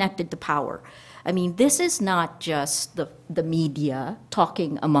it's connected to power. I mean, this is not just the media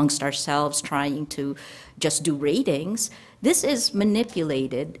talking amongst ourselves, trying to just do ratings. This is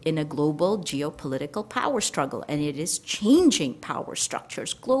manipulated in a global geopolitical power struggle, and it is changing power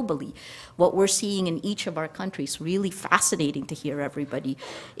structures globally. What we're seeing in each of our countries, really fascinating to hear everybody,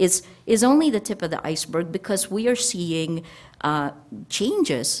 is only the tip of the iceberg, because we are seeing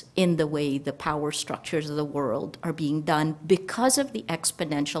changes in the way the power structures of the world are being done because of the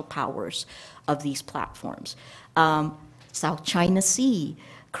exponential powers of these platforms. South China Sea,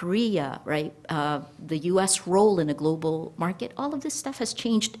 Korea, right? The US role in a global market, all of this stuff has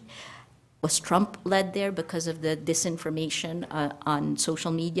changed. Was Trump led there because of the disinformation on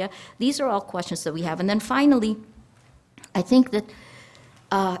social media? These are all questions that we have. And then finally, I think that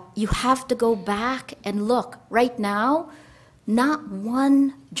you have to go back and look. Right now, not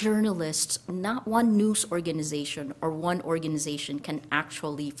one journalist, not one news organization or one organization can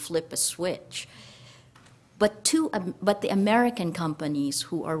actually flip a switch. But the American companies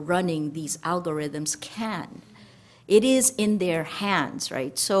who are running these algorithms can. It is in their hands,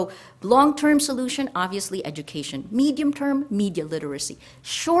 right? So long-term solution, obviously education. Medium-term, media literacy.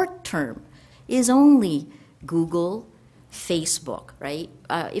 Short-term is only Google, Facebook, right?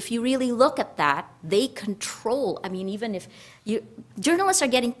 If you really look at that, they control, I mean, even if journalists are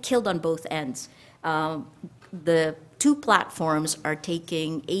getting killed on both ends. The two platforms are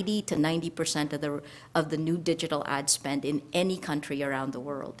taking 80 to 90% of the new digital ad spend in any country around the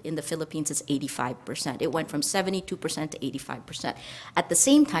world. In the Philippines, it's 85%. It went from 72% to 85%. At the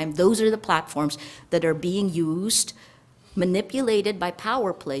same time, those are the platforms that are being used, manipulated by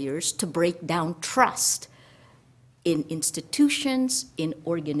power players to break down trust in institutions, in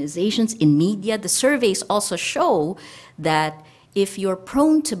organizations, in media. The surveys also show that if you're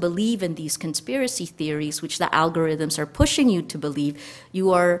prone to believe in these conspiracy theories, which the algorithms are pushing you to believe,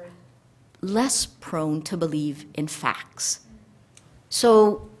 you are less prone to believe in facts.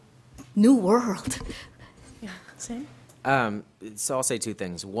 So, new world. Yeah, same. So I'll say two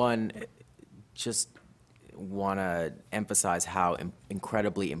things. One, just want to emphasize how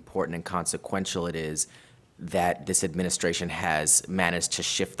incredibly important and consequential it is that this administration has managed to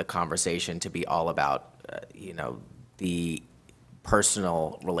shift the conversation to be all about, the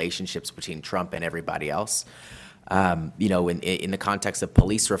personal relationships between Trump and everybody else. In the context of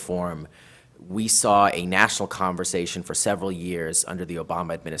police reform, we saw a national conversation for several years under the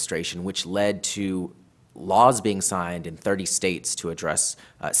Obama administration, which led to laws being signed in 30 states to address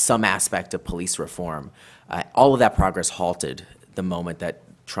some aspect of police reform. All of that progress halted the moment that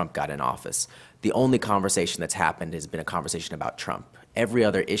Trump got in office. The only conversation that's happened has been a conversation about Trump. Every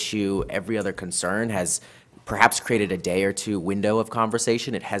other issue, every other concern has perhaps created a day or two window of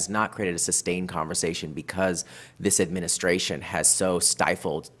conversation. It has not created a sustained conversation because this administration has so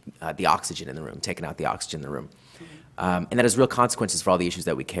stifled the oxygen in the room, taken out the oxygen in the room. And that has real consequences for all the issues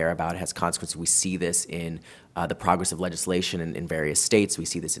that we care about. It has consequences. We see this in the progress of legislation in various states. We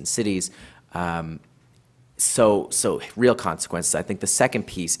see this in cities. So real consequences. I think the second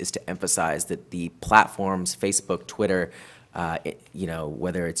piece is to emphasize that the platforms, Facebook, Twitter,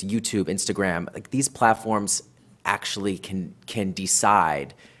 whether it's YouTube, Instagram, like these platforms actually can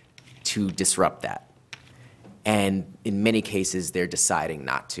decide to disrupt that. And in many cases, they're deciding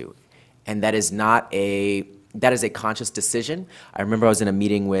not to. And that is a conscious decision. I remember I was in a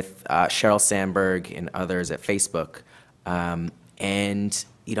meeting with Sheryl Sandberg and others at Facebook, and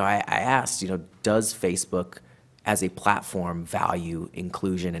I asked, does Facebook as a platform value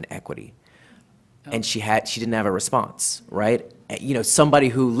inclusion and equity? And she didn't have a response, right? Somebody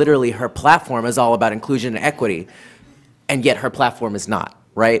who literally her platform is all about inclusion and equity, and yet her platform is not,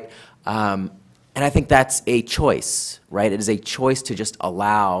 right? And I think that's a choice, right? It is a choice to just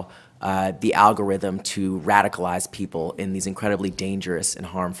allow the algorithm to radicalize people in these incredibly dangerous and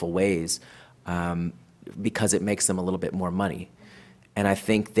harmful ways because it makes them a little bit more money. And I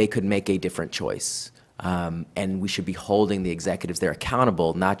think they could make a different choice. And we should be holding the executives there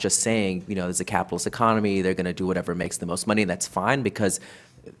accountable, not just saying, there's a capitalist economy, they're going to do whatever makes the most money, and that's fine, because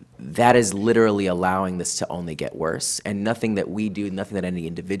that is literally allowing this to only get worse. And nothing that we do, nothing that any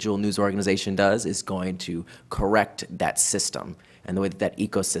individual news organization does is going to correct that system and the way that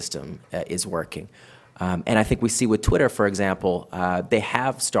ecosystem is working. And I think we see with Twitter, for example, they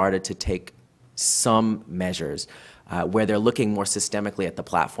have started to take some measures where they're looking more systemically at the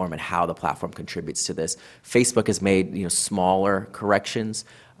platform and how the platform contributes to this. Facebook has made smaller corrections,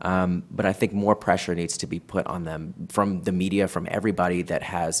 But I think more pressure needs to be put on them from the media, from everybody that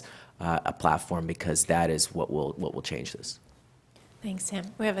has a platform, because that is what will change this. Thanks, Sam.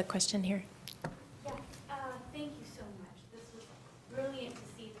 We have a question here. Yeah, thank you so much. This was brilliant to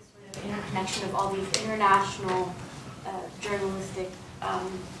see the sort of interconnection of all these international journalistic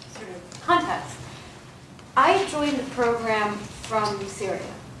sort of contexts. I joined the program from Syria.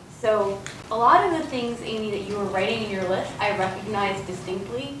 So a lot of the things, Amy, that you were writing in your list, I recognized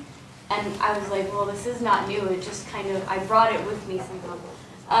distinctly. And I was like, well, this is not new. It just kind of, I brought it with me somehow.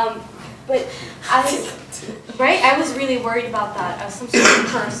 But I was really worried about that, some sort of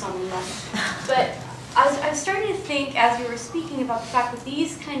curse on the left. But I was starting to think, as you were speaking, about the fact that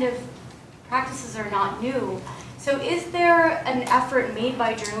these kind of practices are not new. So is there an effort made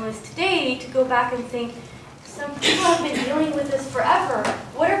by journalists today to go back and think, some people have been dealing with this forever.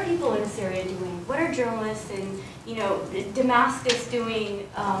 What are people in Syria doing? What are journalists in, Damascus doing?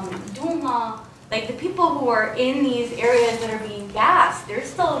 Douma, like the people who are in these areas that are being gassed, they're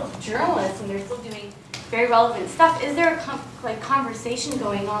still journalists and they're still doing very relevant stuff. Is there a conversation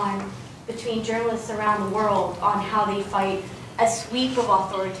going on between journalists around the world on how they fight a sweep of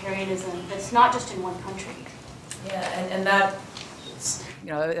authoritarianism that's not just in one country? Yeah, and that,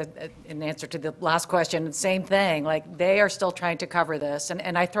 in answer to the last question, same thing. Like, they are still trying to cover this,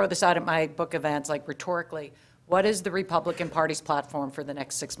 and I throw this out at my book events, like rhetorically. What is the Republican Party's platform for the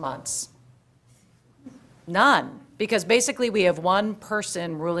next 6 months? None, because basically we have one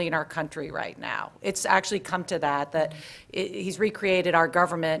person ruling our country right now. It's actually come to that he's recreated our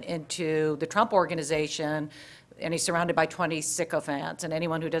government into the Trump organization, and he's surrounded by 20 sycophants, and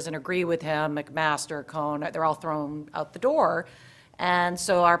anyone who doesn't agree with him, McMaster, Cohn, they're all thrown out the door. And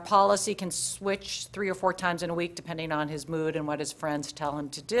so our policy can switch 3 or 4 times in a week depending on his mood and what his friends tell him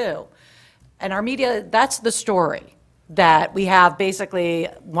to do. And our media, that's the story, that we have basically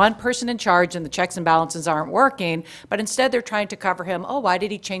one person in charge and the checks and balances aren't working, but instead they're trying to cover him. Oh, why did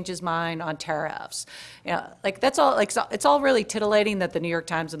he change his mind on tariffs? Like that's all. Like it's all really titillating that the New York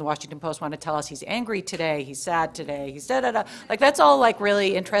Times and the Washington Post want to tell us he's angry today, he's sad today, he's da da da. Like that's all like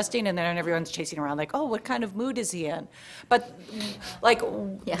really interesting, and then everyone's chasing around like, oh, what kind of mood is he in? But like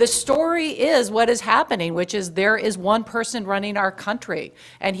the story is what is happening, which is there is one person running our country,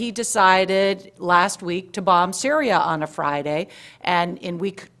 and he decided last week to bomb Syria on a Friday, and in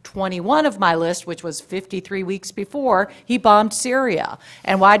week 21 of my list, which was 53 weeks before, he bombed Syria.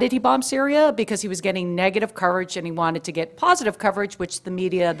 And why did he bomb Syria? Because he was getting negative coverage and he wanted to get positive coverage, which the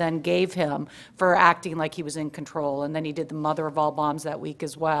media then gave him for acting like he was in control. And then he did the mother of all bombs that week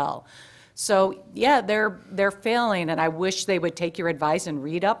as well. So yeah, they're failing, and I wish they would take your advice and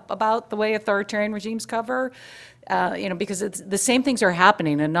read up about the way authoritarian regimes cover. Because the same things are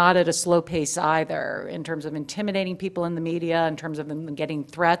happening, and not at a slow pace either, in terms of intimidating people in the media, in terms of them getting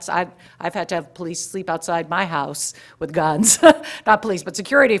threats. I've had to have police sleep outside my house with guns, not police, but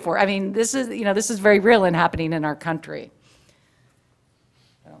security for. I mean, this is very real and happening in our country.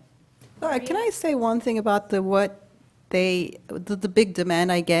 All right, can I say one thing about the big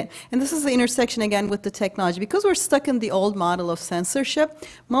demand I get? And this is the intersection again with the technology. Because we're stuck in the old model of censorship,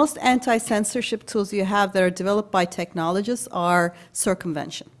 most anti-censorship tools you have that are developed by technologists are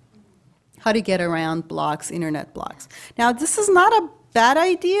circumvention. How to get around blocks, internet blocks. Now, this is not a bad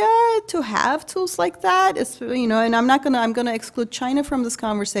idea to have tools like that. It's, and I'm going to exclude China from this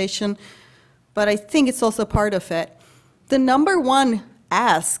conversation, but I think it's also part of it. The number one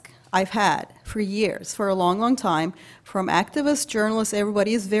ask I've had for years, for a long, long time, from activists, journalists,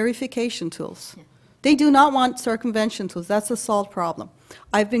 everybody, is verification tools. They do not want circumvention tools. That's a solved problem.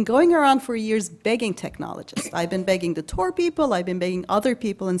 I've been going around for years begging technologists. I've been begging the Tor people. I've been begging other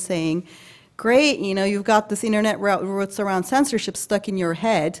people and saying, great, you've got this internet roots around censorship stuck in your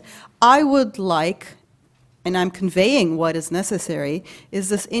head. I would like, and I'm conveying what is necessary, is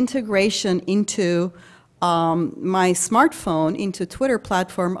this integration into my smartphone, into Twitter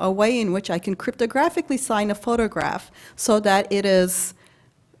platform, a way in which I can cryptographically sign a photograph so that it is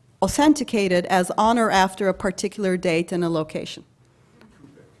authenticated as on or after a particular date and a location.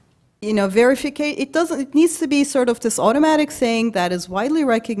 It needs to be sort of this automatic thing that is widely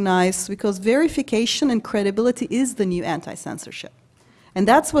recognized, because verification and credibility is the new anti-censorship. And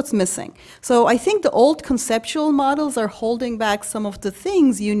that's what's missing. So I think the old conceptual models are holding back some of the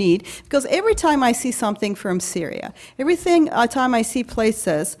things you need, because every time I see something from Syria, every time I see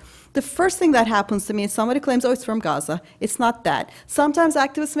places, the first thing that happens to me is somebody claims, oh, it's from Gaza. It's not that. Sometimes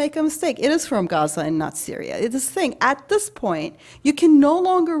activists make a mistake. It is from Gaza and not Syria. It's this thing. At this point, you can no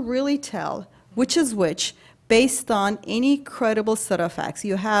longer really tell which is which based on any credible set of facts.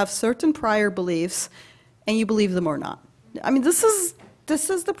 You have certain prior beliefs, and you believe them or not. I mean, this is this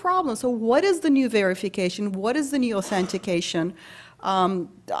is the problem. So what is the new verification? What is the new authentication?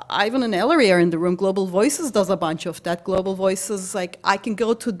 Ivan and Ellery are in the room. Global Voices does a bunch of that. Global Voices, like, I can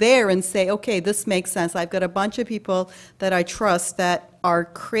go to there and say, okay, this makes sense. I've got a bunch of people that I trust that are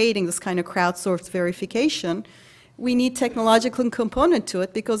creating this kind of crowdsourced verification. We need technological component to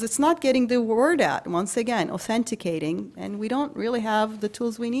it because it's not getting the word out. Once again, authenticating, and we don't really have the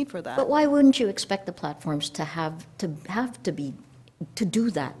tools we need for that. But why wouldn't you expect the platforms to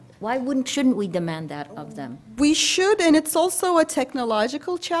do that? Why shouldn't we demand that of them? We should, and it's also a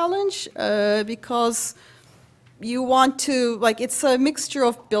technological challenge because you want to, like, it's a mixture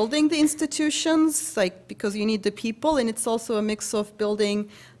of building the institutions, like, because you need the people, and it's also a mix of building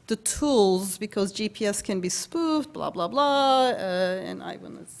the tools because GPS can be spoofed, blah, blah, blah, and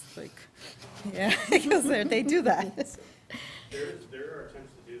Ivan is like, yeah, because they do that. There are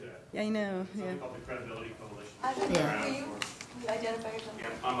attempts to do that. Yeah, I know, yeah. Something called the Credibility Coalition. Yeah. Will you identify yourself? Yeah,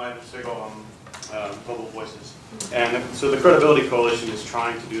 I'm Ivan Sigel, I'm Global Voices. And so the Credibility Coalition is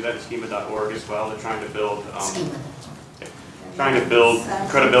trying to do that at schema.org as well. They're trying to build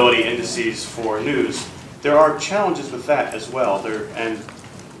credibility indices for news. There are challenges with that as well. And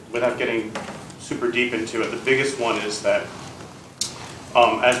without getting super deep into it, the biggest one is that,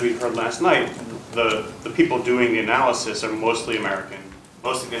 as we heard last night, the people doing the analysis are mostly American.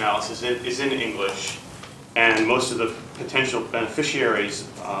 Most of the analysis is in English, and most of the potential beneficiaries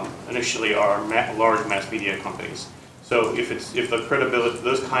initially are large mass media companies. So if the credibility,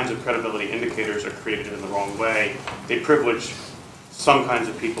 those kinds of credibility indicators are created in the wrong way, they privilege some kinds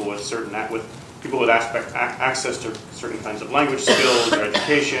of people with people with access to certain kinds of language skills or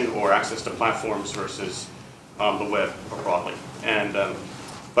education or access to platforms versus the web more broadly. And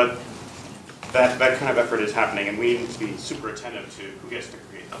but that kind of effort is happening, and we need to be super attentive to who gets to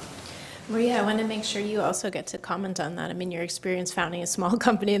create them. Maria, I want to make sure you also get to comment on that. I mean, your experience founding a small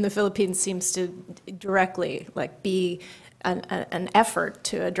company in the Philippines seems to directly be an effort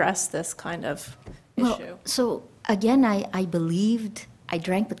to address this kind of issue. Well, so again, I believed, I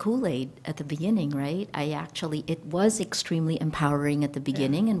drank the Kool-Aid at the beginning, right? It was extremely empowering at the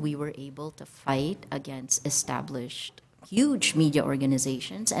beginning, and we were able to fight against established huge media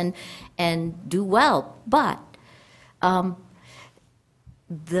organizations and do well. But I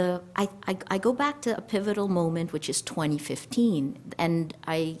go back to a pivotal moment, which is 2015, and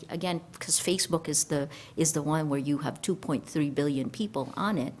again, because Facebook is the one where you have 2.3 billion people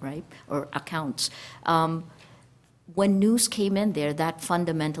on it, right, or accounts. When news came in there, that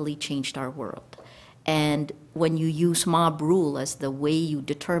fundamentally changed our world. And when you use mob rule as the way you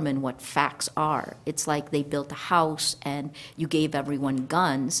determine what facts are, it's like they built a house and you gave everyone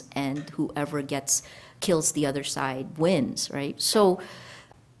guns, and whoever kills the other side wins, right? So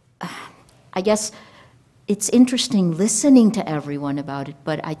I guess it's interesting listening to everyone about it,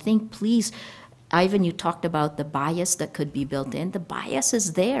 but I think, please, Ivan, you talked about the bias that could be built in. The bias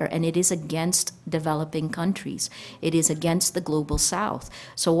is there, and it is against developing countries. It is against the global South.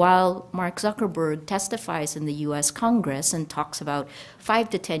 So while Mark Zuckerberg testifies in the US Congress and talks about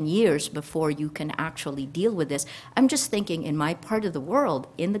 5 to 10 years before you can actually deal with this, I'm just thinking in my part of the world,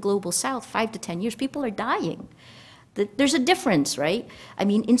 in the global South, 5 to 10 years, people are dying. There's a difference, right? I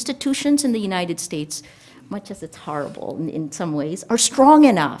mean, institutions in the United States, much as it's horrible in some ways, are strong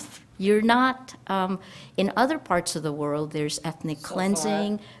enough. You're not, in other parts of the world, there's ethnic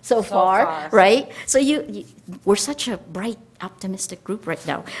cleansing so far, right? So we're such a bright, optimistic group right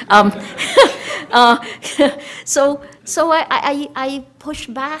now. So I push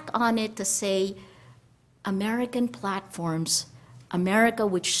back on it to say American platforms, America,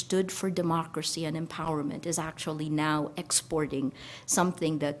 which stood for democracy and empowerment, is actually now exporting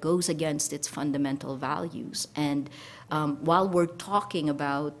something that goes against its fundamental values. And while we're talking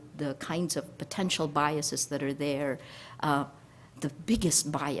about the kinds of potential biases that are there, the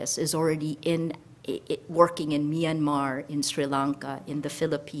biggest bias is already working in Myanmar, in Sri Lanka, in the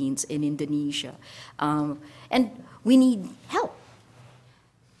Philippines, in Indonesia. And we need help.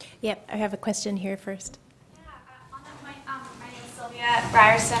 Yep, I have a question here first. On that point, my name is Sylvia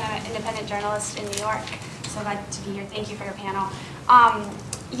Ryerson. I'm an independent journalist in New York. So glad to be here. Thank you for your panel.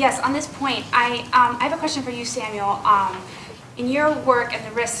 Yes, on this point, I have a question for you, Samuel. In your work and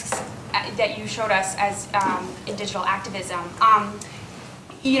the risks that you showed us as in digital activism,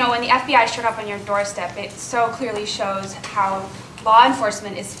 you know, when the FBI showed up on your doorstep, it so clearly shows how law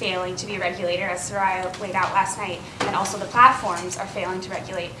enforcement is failing to be a regulator, as Soraya laid out last night, and also the platforms are failing to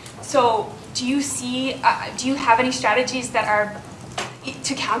regulate. So do you see, do you have any strategies that are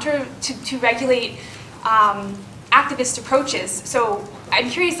to regulate activist approaches? So I'm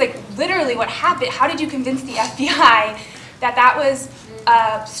curious, like, literally what happened? How did you convince the FBI that was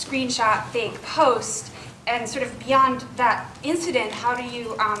a screenshot fake post. And sort of beyond that incident, how do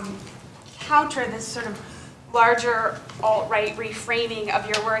you counter this sort of larger alt-right reframing of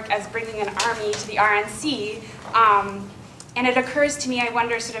your work as bringing an army to the RNC? And it occurs to me, I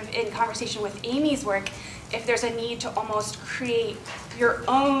wonder, sort of in conversation with Amy's work, if there's a need to almost create your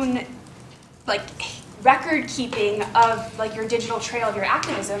own, like, record keeping of, like, your digital trail of your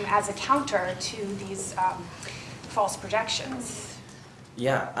activism as a counter to these false projections.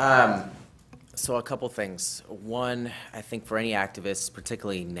 Yeah. So a couple things. One, I think for any activists,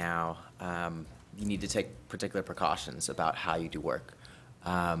 particularly now, you need to take particular precautions about how you do work.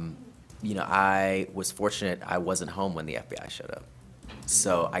 You know, I was fortunate I wasn't home when the FBI showed up.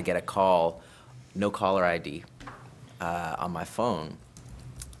 So I get a call, no caller ID, on my phone.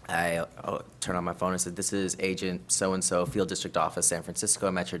 I turn on my phone and said, "This is Agent so-and-so, Field District Office, San Francisco.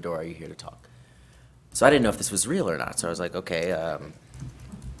 I'm at your door. Are you here to talk?" So I didn't know if this was real or not. So I was like, okay,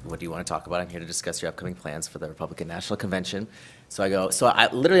 what do you want to talk about? I'm here to discuss your upcoming plans for the Republican National Convention. So I go,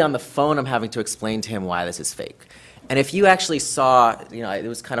 literally on the phone, I'm having to explain to him why this is fake. And if you actually saw, you know, it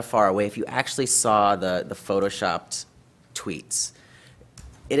was kind of far away, if you actually saw the photoshopped tweets,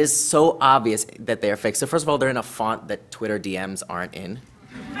 it is so obvious that they're fake. So first of all, they're in a font that Twitter DMs aren't in.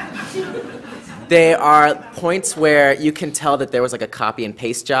 There are points where you can tell that there was like a copy and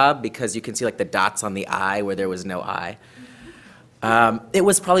paste job because you can see like the dots on the I where there was no I. It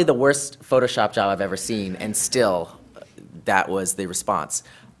was probably the worst Photoshop job I've ever seen, and still, that was the response.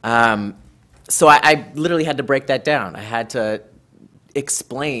 So I literally had to break that down. I had to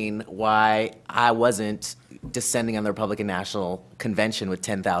explain why I wasn't descending on the Republican National Convention with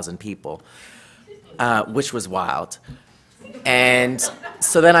 10,000 people, which was wild. And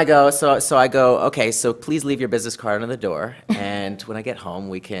so then I go, okay, so please leave your business card on the door, and when I get home,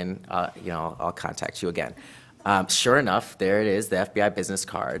 we can, you know, I'll contact you again. Sure enough, there it is, the FBI business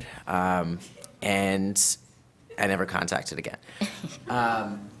card, and I never contacted again.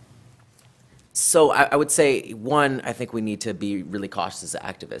 So I would say, one, I think we need to be really cautious as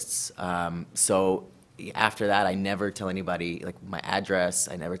activists. So after that, I never tell anybody, like, my address.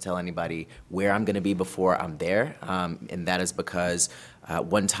 I never tell anybody where I'm going to be before I'm there. And that is because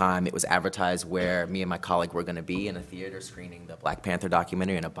one time it was advertised where me and my colleague were going to be in a theater screening the Black Panther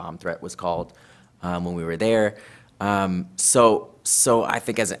documentary, and a bomb threat was called when we were there. So I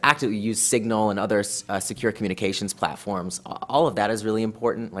think as an activist, we use Signal and other secure communications platforms. All of that is really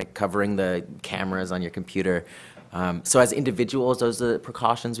important, like covering the cameras on your computer. So as individuals, those are the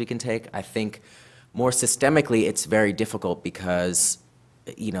precautions we can take. I think more systemically, it's very difficult because,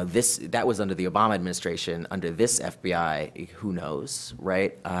 you know, that was under the Obama administration. Under this FBI, who knows,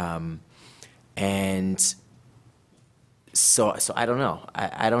 right? And so I don't know.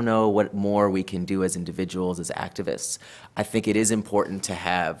 I don't know what more we can do as individuals, as activists. I think it is important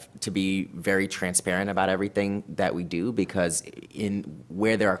to be very transparent about everything that we do, because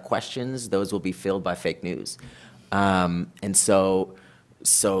where there are questions, those will be filled by fake news. And so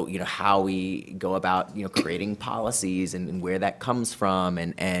you know, how we go about, you know, creating policies and where that comes from,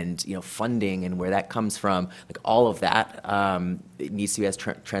 and you know, funding and where that comes from, like all of that, it needs to be as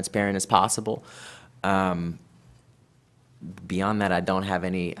transparent as possible. Beyond that, I don't have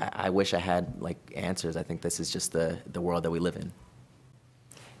any. I wish I had like answers. I think this is just the world that we live in.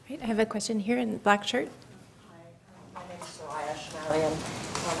 Right, I have a question here in the black shirt. Hi, my name is Soraya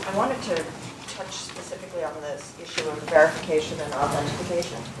Shamalian. I wanted to touch specifically on this issue of verification and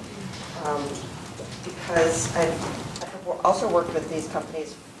authentication, because I've also worked with these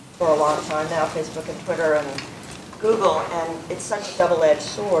companies for a long time now, Facebook and Twitter and Google, and it's such a double-edged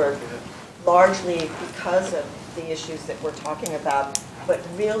sword, largely because of the issues that we're talking about, but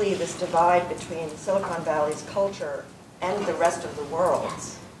really this divide between Silicon Valley's culture and the rest of the world,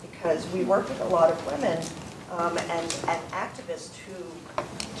 because we work with a lot of women and activists who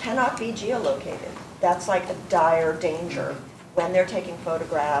cannot be geolocated. That's like a dire danger when they're taking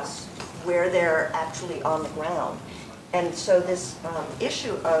photographs, where they're actually on the ground. And so this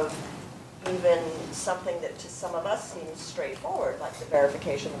issue of even something that to some of us seems straightforward, like the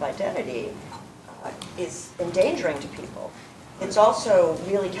verification of identity, is endangering to people. It's also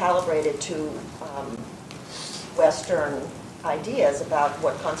really calibrated to Western ideas about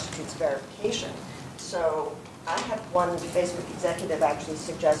what constitutes verification. So I had one Facebook executive actually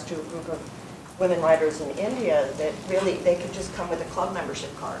suggest to a group of women writers in India that really they could just come with a club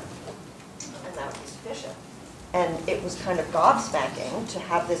membership card, and that would be sufficient. And it was kind of gobsmacking to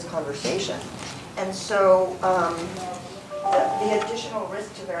have this conversation. And so the additional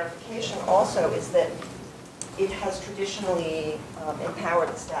risk to verification also is that it has traditionally empowered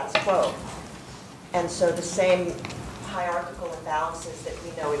the status quo. And so the same hierarchical imbalances that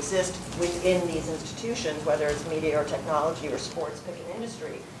we know exist within these institutions, whether it's media or technology or sports, pick an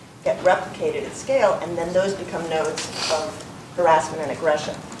industry, get replicated at scale, and then those become nodes of harassment and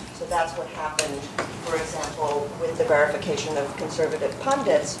aggression. So that's what happened, for example, with the verification of conservative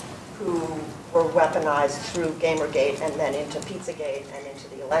pundits who were weaponized through Gamergate and then into Pizzagate and into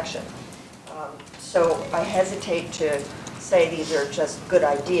the election. So I hesitate to say these are just good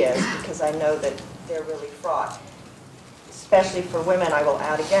ideas because I know that they're really fraught. Especially for women, I will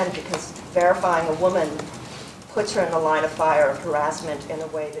add again, because verifying a woman puts her in the line of fire of harassment in a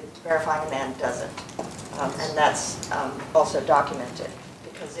way that verifying a man doesn't. And that's also documented,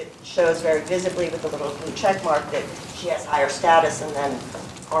 because it shows very visibly with the little blue check mark that she has higher status, and then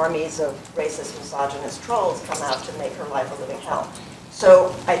armies of racist, misogynist trolls come out to make her life a living hell.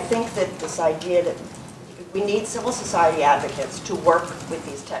 So I think that this idea that we need civil society advocates to work with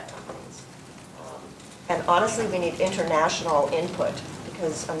these tech companies. And honestly, we need international input,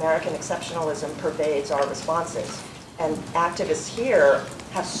 because American exceptionalism pervades our responses. And activists here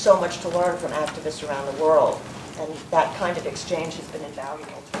have so much to learn from activists around the world. And that kind of exchange has been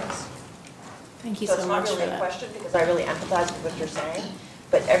invaluable to us. Thank you so much it's not for really a that. question, because I really empathize with what you're saying.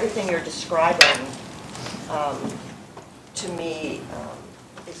 But everything you're describing, to me,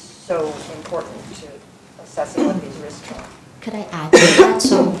 is so important to assessing what these risks are. Could I add to that?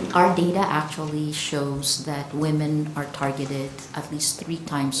 So our data actually shows that women are targeted at least 3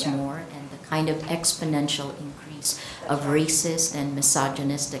 times more, and the kind of exponential increase of racist and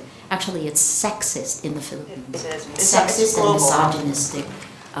misogynistic, actually it's sexist in the Philippines. It is. Sexist and global. misogynistic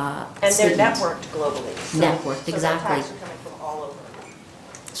And they're statements. networked globally. Networked, so exactly. The attacks are coming from all over.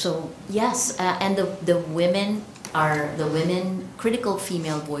 So yes, and the women are the critical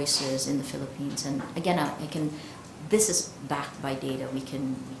female voices in the Philippines. And again, this is backed by data. We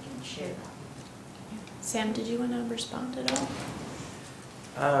can share that. Sam, did you want to respond at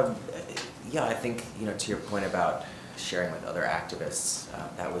all? Yeah, I think, to your point about sharing with other activists,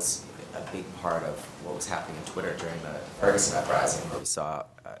 that was a big part of what was happening on Twitter during the Ferguson uprising, where we saw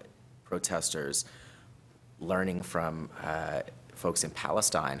protesters learning from folks in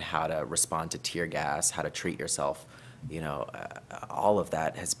Palestine how to respond to tear gas, how to treat yourself. All of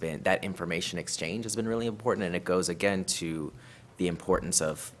that that information exchange has been really important, and it goes again to the importance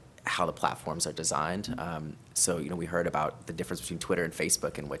of how the platforms are designed. So, we heard about the difference between Twitter and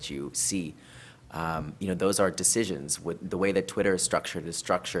Facebook and what you see. Those are decisions. The way that Twitter is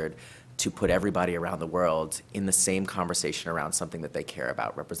structured to put everybody around the world in the same conversation around something that they care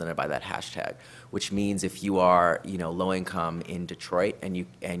about, represented by that hashtag. Which means if you are, low income in Detroit and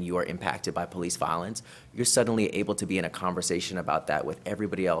you are impacted by police violence, you're suddenly able to be in a conversation about that with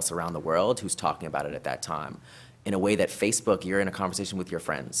everybody else around the world who's talking about it at that time. In a way that Facebook, you're in a conversation with your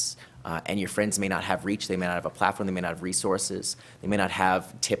friends, and your friends may not have reach, they may not have a platform, they may not have resources, they may not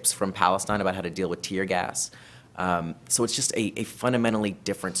have tips from Palestine about how to deal with tear gas. So it's just a fundamentally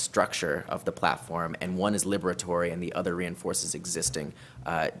different structure of the platform, and one is liberatory and the other reinforces existing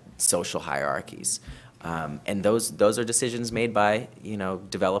social hierarchies. And those are decisions made by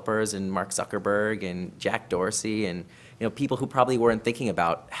developers and Mark Zuckerberg and Jack Dorsey and people who probably weren't thinking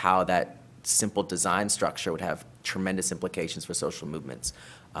about how that simple design structure would have tremendous implications for social movements.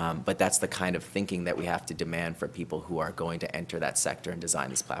 But that's the kind of thinking that we have to demand for people who are going to enter that sector and design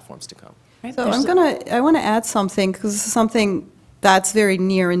these platforms to come. So I want to add something, because this is something that's very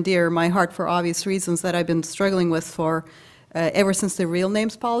near and dear to my heart for obvious reasons that I've been struggling with for ever since the real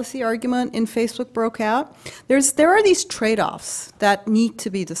names policy argument in Facebook broke out. There are these trade-offs that need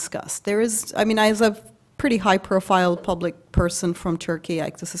to be discussed. As a pretty high-profile public person from Turkey,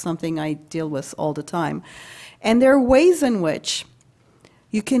 this is something I deal with all the time. And there are ways in which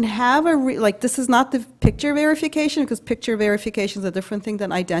you can have this is not the picture verification, because picture verification is a different thing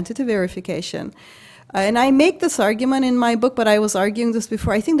than identity verification. And I make this argument in my book, but I was arguing this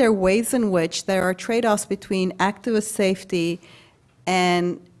before. I think there are ways in which there are trade-offs between activist safety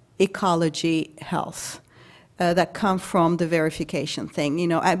and ecology health that come from the verification thing.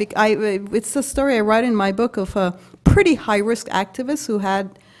 It's the story I write in my book of a pretty high-risk activist who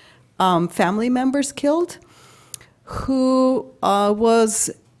had family members killed, who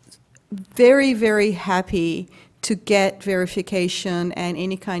was very, very happy to get verification and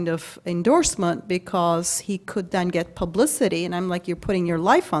any kind of endorsement because he could then get publicity. And I'm like, you're putting your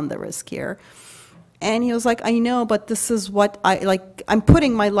life on the risk here. And he was like, I know, but this is what I'm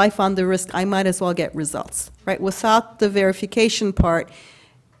putting my life on the risk. I might as well get results, right? Without the verification part,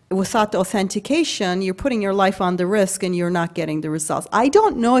 without the authentication, you're putting your life on the risk and you're not getting the results. I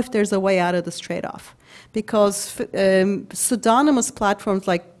don't know if there's a way out of this trade-off, because pseudonymous platforms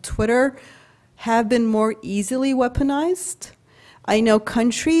like Twitter have been more easily weaponized. I know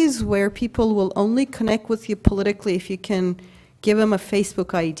countries where people will only connect with you politically if you can give them a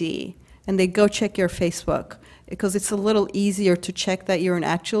Facebook ID, and they go check your Facebook, because it's a little easier to check that you're an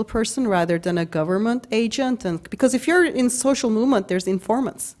actual person rather than a government agent. And because if you're in social movement, there's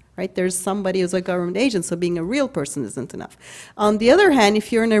informants, right? There's somebody who's a government agent, so being a real person isn't enough. On the other hand,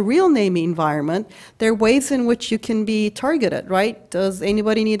 if you're in a real name environment, there are ways in which you can be targeted, right? Does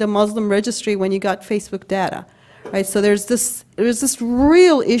anybody need a Muslim registry when you got Facebook data? Right, so there's this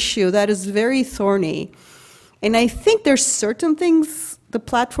real issue that is very thorny. And I think there's certain things the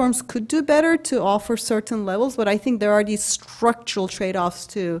platforms could do better to offer certain levels, but I think there are these structural trade-offs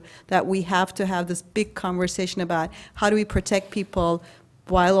too that we have to have this big conversation about how do we protect people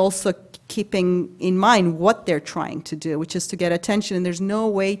while also keeping in mind what they're trying to do, which is to get attention. And there's no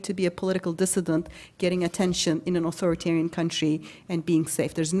way to be a political dissident getting attention in an authoritarian country and being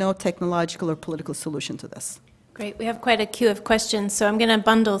safe. There's no technological or political solution to this. Great. We have quite a queue of questions, so I'm going to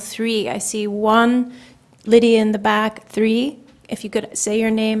bundle three. I see one, Lydia in the back, three. If you could say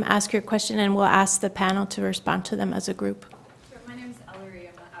your name, ask your question, and we'll ask the panel to respond to them as a group. Sure. My name is Ellery.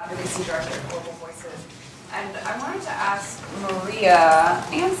 I'm an advocacy director at Global Voices. And I wanted to ask Maria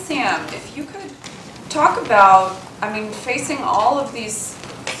and Sam if you could talk about, I mean, facing all of these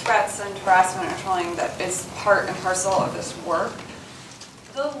threats and harassment and trolling that is part and parcel of this work,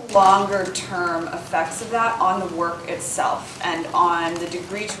 the longer term effects of that on the work itself and on the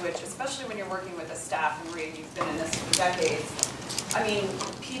degree to which, especially when you're working with a staff, and Maria, you've been in this for decades, I mean,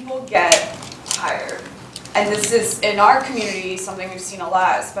 people get tired. And this is, in our community, something we've seen a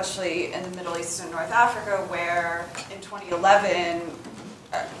lot, especially in the Middle East and North Africa, where in 2011,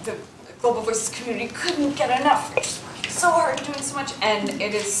 the Global Voices community couldn't get enough. They're just working so hard, doing so much, and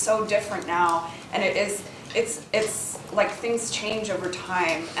it is so different now. And it's like things change over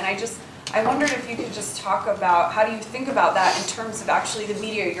time. And I wondered if you could just talk about how do you think about that in terms of actually the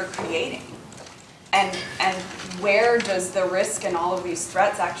media you're creating? And where does the risk and all of these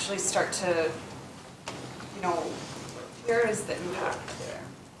threats actually start to, you know, where is the impact there?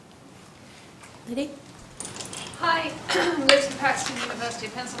 Lydia? Hi, Liz from Paxton University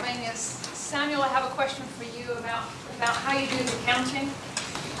of Pennsylvania. Samuel, I have a question for you about how you do the counting.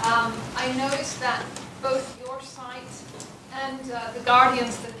 I noticed that both your site and the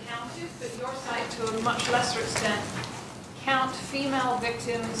Guardian's that counted, but your site to a much lesser extent count female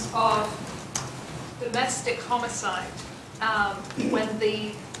victims of domestic homicide when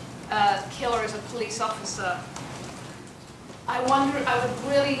the killer is a police officer. I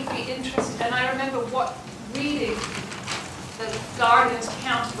would really be interested, and I remember reading the Guardian's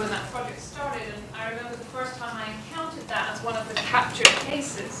count when that project started, and I remember the first time I encountered that as one of the captured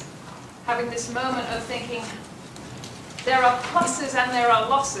cases, having this moment of thinking, there are pluses and there are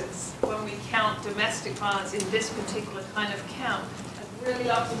losses when we count domestic violence in this particular kind of count. I'd really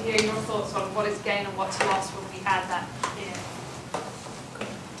love to hear your thoughts on what is gain and what's lost when we add that in.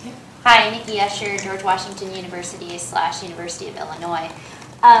 Hi, Nikki Escher, George Washington University / University of Illinois.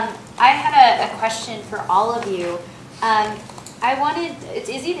 I had a question for all of you. It's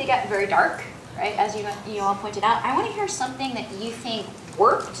easy to get very dark, right, as you all pointed out. I want to hear something that you think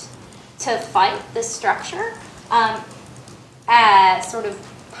worked to fight this structure as sort of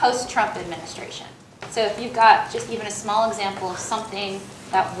post-Trump administration. So if you've got just even a small example of something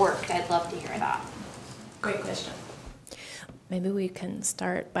that worked, I'd love to hear that. Great question. Maybe we can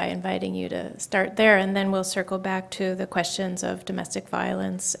start by inviting you to start there, and then we'll circle back to the questions of domestic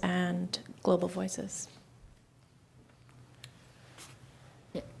violence and Global Voices.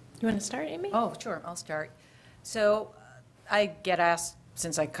 Yeah. You want to start, Amy? Oh, sure, I'll start. So I get asked,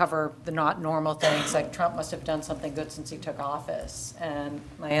 since I cover the not normal things, like Trump must have done something good since he took office. And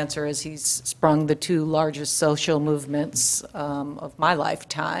my answer is he's sprung the two largest social movements of my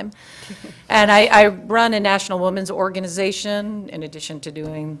lifetime. And I run a national women's organization in addition to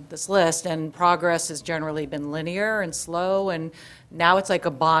doing this list, and progress has generally been linear and slow, and now it's like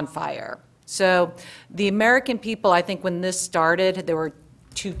a bonfire. So the American people, I think when this started, there were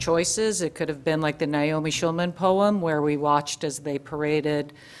two choices. It could have been like the Naomi Schulman poem, where we watched as they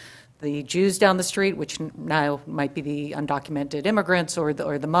paraded the Jews down the street, which now might be the undocumented immigrants or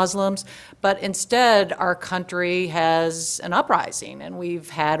the Muslims. But instead, our country has an uprising, and we've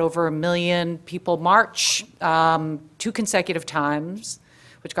had over 1 million people march 2 consecutive times,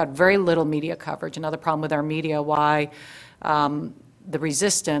 which got very little media coverage. Another problem with our media, why the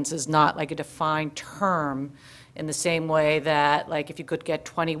resistance is not like a defined term in the same way that, like, if you could get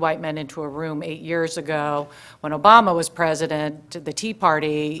 20 white men into a room 8 years ago when Obama was president, the Tea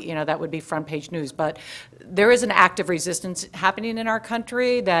Party, you know, that would be front page news. But there is an active resistance happening in our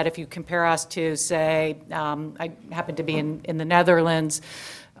country that if you compare us to, say, I happen to be in the Netherlands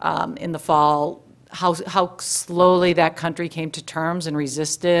in the fall, how slowly that country came to terms and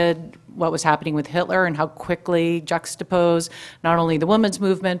resisted what was happening with Hitler, and how quickly juxtaposed not only the women's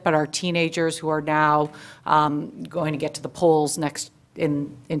movement, but our teenagers who are now going to get to the polls next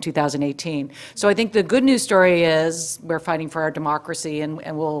in 2018. So I think the good news story is we're fighting for our democracy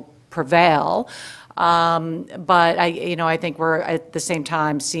and will prevail. But I think we're at the same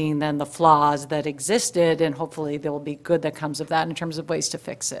time seeing then the flaws that existed, and hopefully there will be good that comes of that in terms of ways to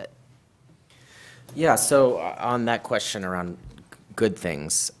fix it. Yeah, so on that question around good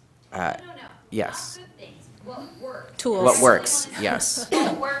things, No. yes. Not good things. What works? Tools. What works, yes.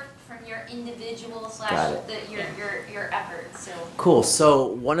 What worked from your individual slash your efforts. So. Cool. So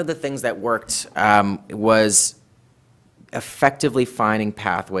one of the things that worked was effectively finding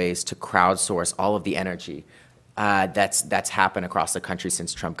pathways to crowdsource all of the energy that's happened across the country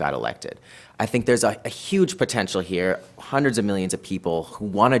since Trump got elected. I think there's a huge potential here, hundreds of millions of people who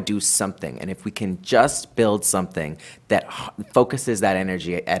want to do something, and if we can just build something that focuses that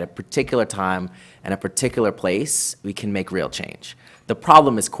energy at a particular time and a particular place, we can make real change. The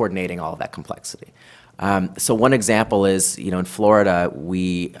problem is coordinating all of that complexity. So one example is, in Florida,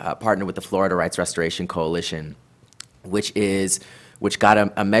 we partnered with the Florida Rights Restoration Coalition, which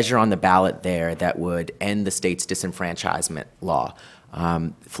got a measure on the ballot there that would end the state's disenfranchisement law.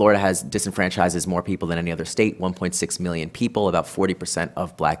 Florida disenfranchises more people than any other state, 1.6 million people. About 40%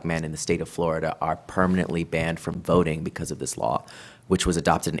 of black men in the state of Florida are permanently banned from voting because of this law, which was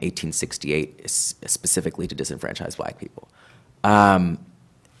adopted in 1868 specifically to disenfranchise black people.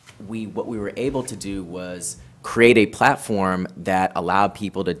 What we were able to do was create a platform that allowed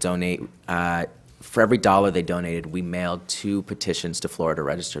people to donate. For every dollar they donated, we mailed 2 petitions to Florida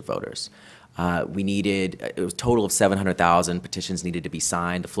registered voters. It was a total of 700,000 petitions needed to be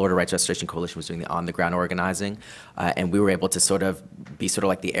signed. The Florida Rights Restoration Coalition was doing the on-the-ground organizing, and we were able to be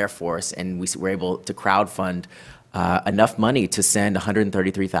like the Air Force, and we were able to crowdfund enough money to send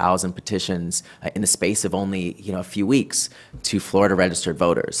 133,000 petitions in the space of only a few weeks to Florida registered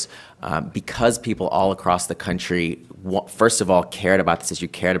voters. Because people all across the country, first of all, cared about this issue,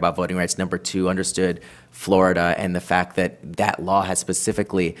 cared about voting rights. Number 2, understood Florida and the fact that that law has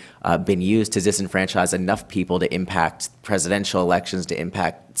specifically been used to disenfranchise enough people to impact presidential elections, to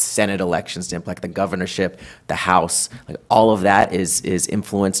impact Senate elections, to impact the governorship, the House. All of that is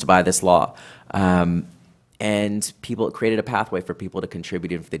influenced by this law. And people created a pathway for people to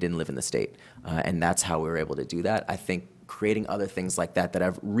contribute if they didn't live in the state. And that's how we were able to do that. I think creating other things like that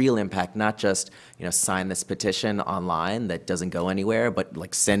have real impact, not just sign this petition online that doesn't go anywhere, but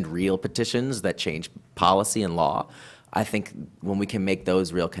send real petitions that change policy and law. I think when we can make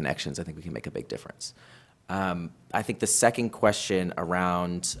those real connections, I think we can make a big difference. I think the second question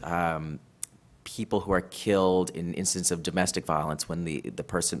around people who are killed in instances of domestic violence when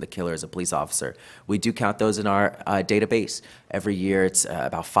the killer is a police officer. We do count those in our database. Every year it's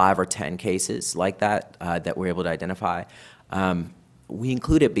about 5 or 10 cases like that that we're able to identify. We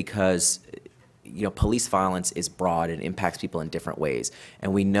include it because police violence is broad and impacts people in different ways.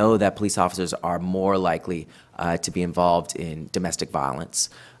 And we know that police officers are more likely to be involved in domestic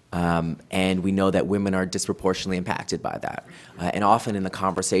violence. And we know that women are disproportionately impacted by that. And often in the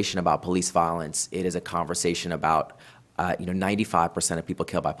conversation about police violence, it is a conversation about, 95% of people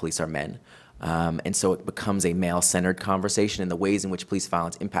killed by police are men. And so it becomes a male-centered conversation, and the ways in which police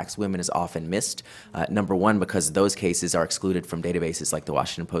violence impacts women is often missed. Number 1, because those cases are excluded from databases like the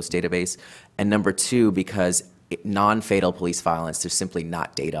Washington Post database. And number 2, because non-fatal police violence, there's simply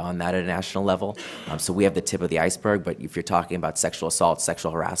not data on that at a national level. So we have the tip of the iceberg, but if you're talking about sexual assault,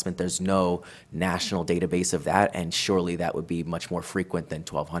 sexual harassment, there's no national database of that, and surely that would be much more frequent than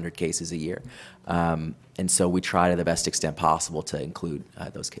 1,200 cases a year. And so we try to the best extent possible to include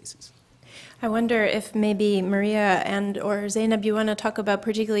those cases. I wonder if maybe Maria or ZEYNEP, you want to talk about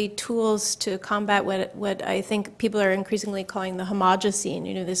particularly tools to combat what I think people are increasingly calling the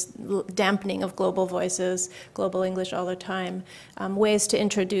homogecine, this dampening of global voices, global English all the time, ways to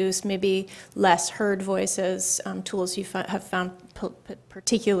introduce maybe less heard voices, tools you have found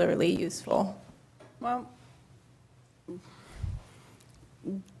particularly useful. Well,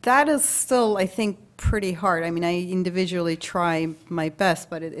 that is still, I think, pretty hard. I mean, I individually try my best,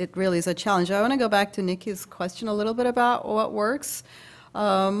 but it really is a challenge. I want to go back to Nikki's question a little bit about what works.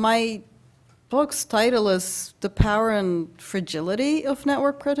 My book's title is The Power and Fragility of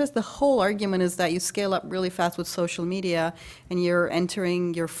Network Protest. The whole argument is that you scale up really fast with social media and you're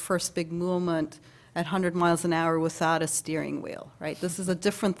entering your first big movement at 100 miles an hour without a steering wheel, right? This is a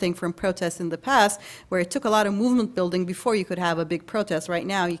different thing from protests in the past, where it took a lot of movement building before you could have a big protest. Right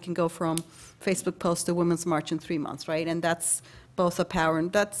now, you can go from Facebook post to Women's March in 3 months, right? And that's both a power,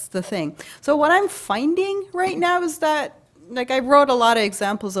 and that's the thing. So what I'm finding right now is that, like, I wrote a lot of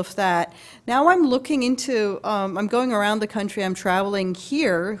examples of that. Now I'm looking into, I'm going around the country, I'm traveling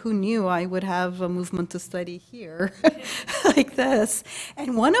here. Who knew I would have a movement to study here like this?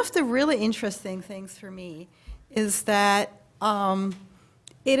 And one of the really interesting things for me is that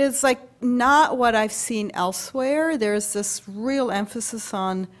it is like not what I've seen elsewhere. There's this real emphasis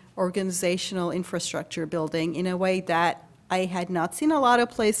on organizational infrastructure building in a way that I had not seen a lot of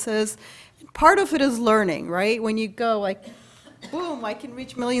places. Part of it is learning, right? When you go like, boom, I can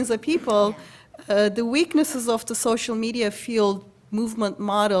reach millions of people, the weaknesses of the social media field movement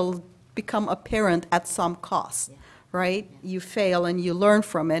model become apparent at some cost, right? You fail and you learn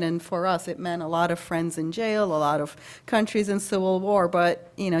from it, and for us it meant a lot of friends in jail, a lot of countries in civil war,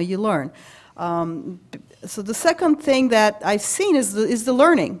 but you know, you learn. So the second thing that I've seen is the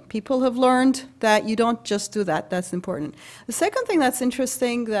learning. People have learned that you don't just do that. That's important. The second thing that's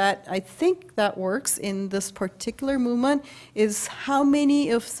interesting that I think that works in this particular movement is how many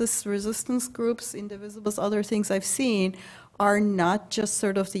of this resistance groups, Indivisibles, other things I've seen are not just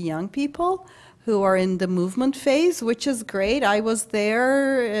sort of the young people who are in the movement phase, which is great. I was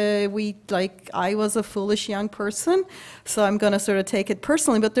there. I was a foolish young person, so I'm going to sort of take it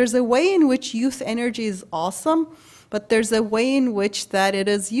personally. But there's a way in which youth energy is awesome, but there's a way in which that it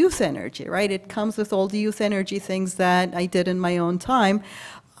is youth energy, right? It comes with all the youth energy things that I did in my own time.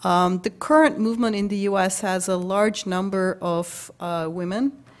 The current movement in the U.S. has a large number of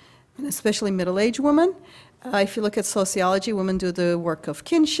women, and especially middle-aged women. If you look at sociology, women do the work of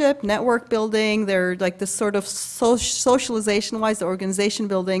kinship, network building. They're like this sort of socialization-wise, the organization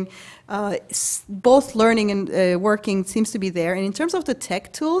building, both learning and working seems to be there. And in terms of the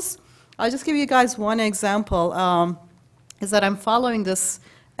tech tools, I'll just give you guys one example, is that I'm following this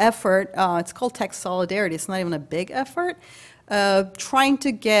effort. It's called Tech Solidarity. It's not even a big effort. Trying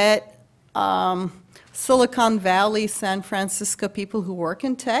to get Silicon Valley, San Francisco people who work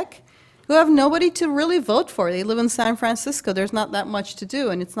in tech, who have nobody to really vote for. They live in San Francisco. There's not that much to do,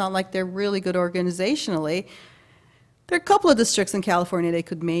 and it's not like they're really good organizationally. There are a couple of districts in California they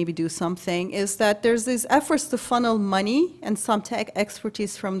could maybe do something, is that there's these efforts to funnel money and some tech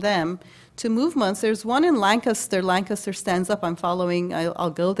expertise from them to movements. There's one in Lancaster, Lancaster Stands Up. I'm following,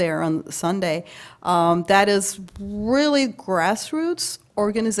 I'll go there on Sunday. That is really grassroots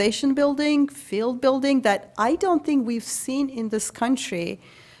organization building, field building that I don't think we've seen in this country,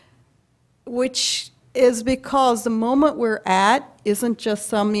 which is because the moment we're at isn't just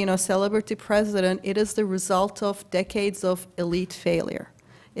some, celebrity president. It is the result of decades of elite failure.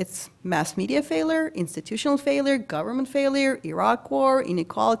 It's mass media failure, institutional failure, government failure, Iraq war,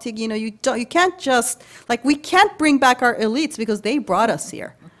 inequality. You can't just, we can't bring back our elites because they brought us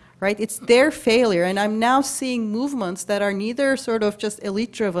here, right? It's their failure. And I'm now seeing movements that are neither sort of just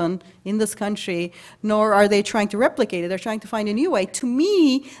elite-driven in this country, nor are they trying to replicate it. They're trying to find a new way. To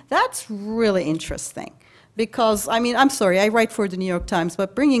me, that's really interesting. Because, I'm sorry, I write for the New York Times,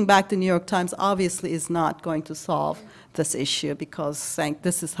 but bringing back the New York Times obviously is not going to solve this issue, because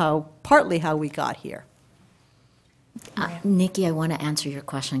this is partly how we got here. Nikki, I want to answer your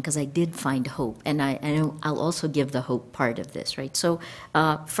question because I did find hope, and I'll also give the hope part of this, right? So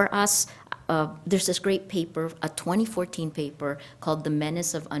for us, there's this great paper, a 2014 paper called The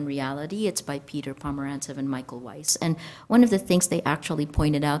Menace of Unreality. It's by Peter Pomerantsev and Michael Weiss. And one of the things they actually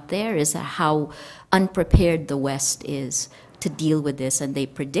pointed out there is how unprepared the West is to deal with this, and they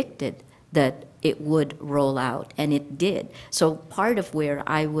predicted that it would roll out, and it did. So part of where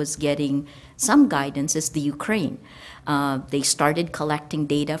I was getting some guidance is the Ukraine. They started collecting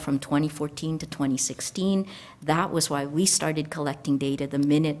data from 2014 to 2016. That was why we started collecting data the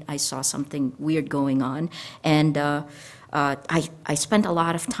minute I saw something weird going on. And I spent a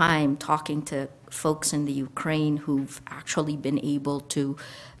lot of time talking to folks in the Ukraine who've actually been able to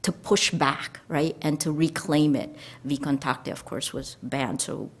push back, right, and to reclaim it. Vkontakte, of course, was banned,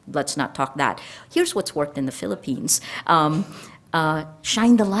 so let's not talk that. Here's what's worked in the Philippines.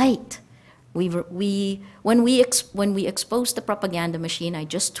 Shine the light, When we exposed the propaganda machine, I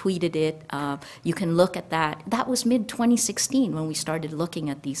just tweeted it. You can look at that. That was mid-2016 when we started looking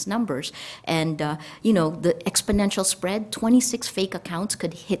at these numbers. And, you know, the exponential spread, 26 fake accounts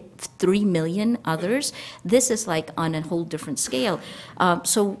could hit 3 million others. This is like on a whole different scale.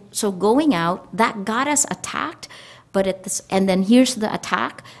 So going out, that got us attacked. But and then here's the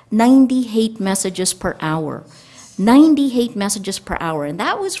attack, 90 hate messages per hour. 90 hate messages per hour. And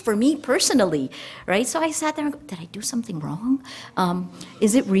that was for me personally, right? So I sat there and go, did I do something wrong?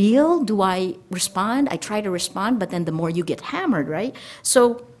 Is it real? Do I respond? I try to respond, but then the more you get hammered, right?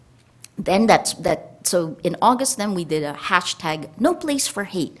 So then so in August, then we did a hashtag, no place for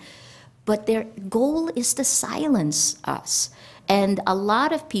hate. But their goal is to silence us. And a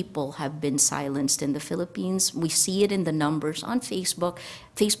lot of people have been silenced in the Philippines. We see it in the numbers on Facebook.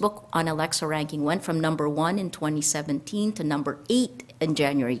 Facebook on Alexa ranking went from number 1 in 2017 to number 8 in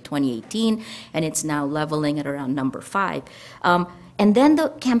January 2018, and it's now leveling at around number 5. And then the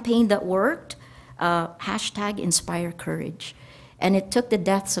campaign that worked, hashtag Inspire Courage. And it took the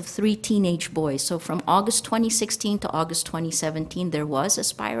deaths of 3 teenage boys. So from August 2016 to August 2017, there was a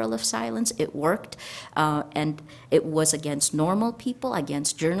spiral of silence. It worked, and it was against normal people,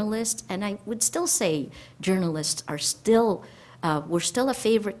 against journalists. And I would still say journalists are still, we're still a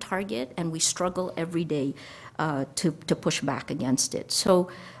favorite target, and we struggle every day to push back against it. So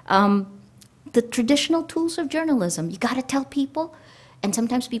the traditional tools of journalism, you gotta tell people, and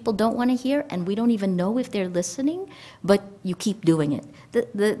sometimes people don't want to hear, and we don't even know if they're listening, but you keep doing it.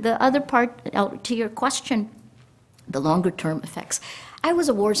 The other part, to your question, the longer term effects. I was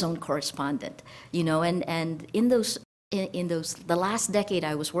a war zone correspondent, you know, and in the last decade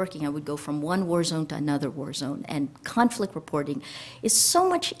I was working, I would go from one war zone to another war zone, and conflict reporting is so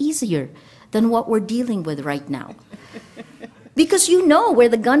much easier than what we're dealing with right now. Because you know where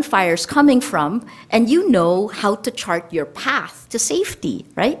the gunfire is coming from, and you know how to chart your path to safety,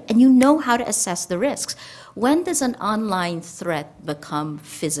 right? And you know how to assess the risks. When does an online threat become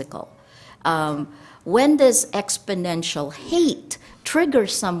physical? When does exponential hate trigger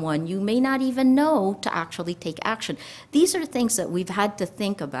someone you may not even know to actually take action? These are things that we've had to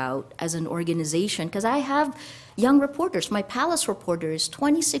think about as an organization, because I have young reporters. My palace reporter is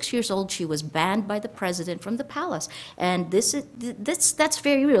 26 years old. She was banned by the president from the palace. And that's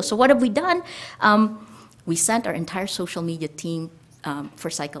very real. So what have we done? We sent our entire social media team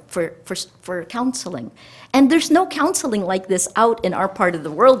for counseling. And there's no counseling like this out in our part of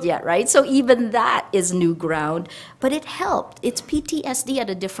the world yet, right? So even that is new ground, but it helped. It's PTSD at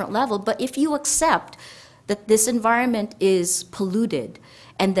a different level. But if you accept that this environment is polluted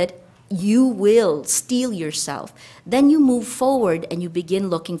and that you will steel yourself, then you move forward and you begin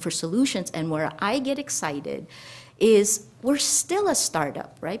looking for solutions. And where I get excited is we're still a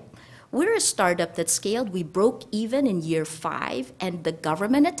startup, right? We're a startup that scaled. We broke even in year 5, and the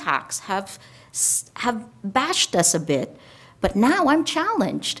government attacks have bashed us a bit. But now I'm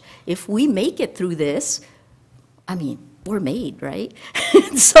challenged. If we make it through this, I mean, we're made, right?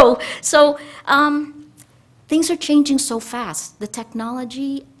 So things are changing so fast. The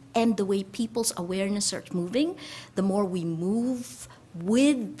technology and the way people's awareness are moving, the more we move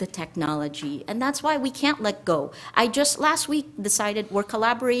with the technology, and that's why we can't let go. I just last week decided we're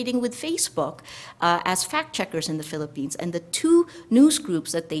collaborating with Facebook as fact checkers in the Philippines, and the 2 news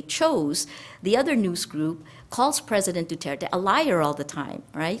groups that they chose, the other news group calls President Duterte a liar all the time,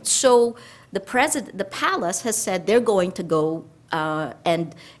 right? So the palace has said they're going to go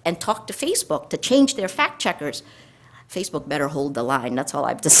and talk to Facebook to change their fact checkers. Facebook better hold the line, that's all I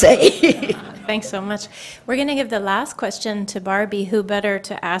have to say. Thanks so much. We're going to give the last question to Barbie. Who better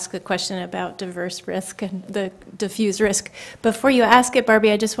to ask a question about diverse risk and the diffuse risk? Before you ask it,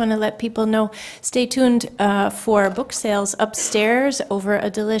 Barbie, I just want to let people know, stay tuned for book sales upstairs over a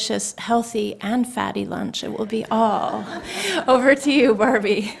delicious, healthy, and fatty lunch. It will be all. Over to you,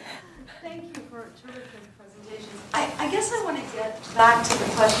 Barbie. Thank you for terrific presentations. I guess I want to get back to the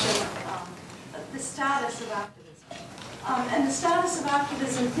question of the status of activism. And the status of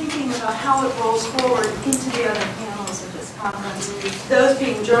activism, thinking about how it rolls forward into the other panels of this conference, those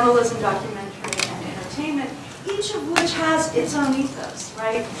being journalism, documentary, and entertainment, each of which has its own ethos,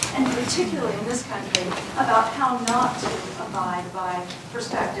 right? And particularly in this country, about how not to abide by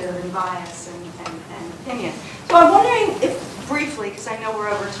perspective and bias and opinion. So I'm wondering if, briefly, because I know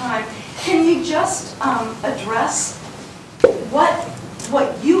we're over time, can you just address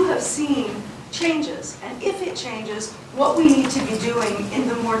what you have seen changes, and if it changes, what we need to be doing in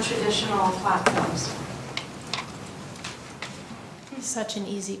the more traditional platforms? Such an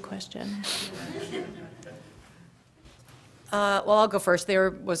easy question. Well, I'll go first. There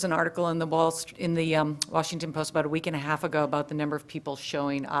was an article in the Washington Post about a week and a half ago about the number of people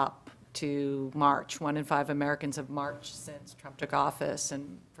showing up to march. 1 in 5 Americans have marched since Trump took office,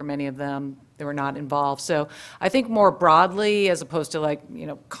 and for many of them, they were not involved. So I think more broadly, as opposed to like, you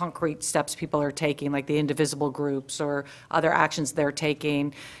know, concrete steps people are taking, like the indivisible groups or other actions they're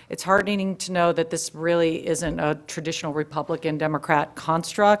taking, it's heartening to know that this really isn't a traditional Republican Democrat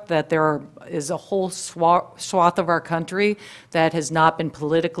construct, that there is a whole swath of our country that has not been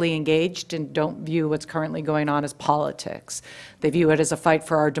politically engaged and don't view what's currently going on as politics. They view it as a fight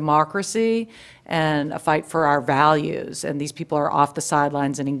for our democracy and a fight for our values, and these people are off the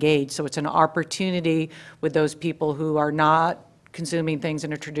sidelines and engaged. So it's an opportunity with those people who are not consuming things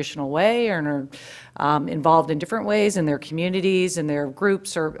in a traditional way or are involved in different ways in their communities, in their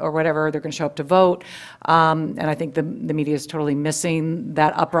groups, or whatever. They're going to show up to vote. And I think the media is totally missing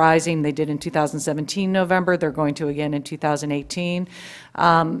that uprising. They did in 2017 November. They're going to again in 2018.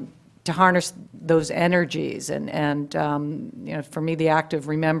 To harness those energies. And you know, for me, the act of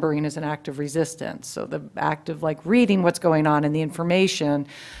remembering is an act of resistance. So the act of like reading what's going on and the information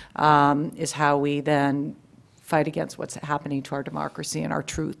is how we then fight against what's happening to our democracy and our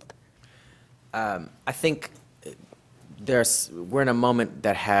truth. I think we're in a moment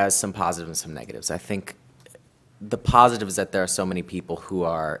that has some positives and some negatives. I think the positive is that there are so many people who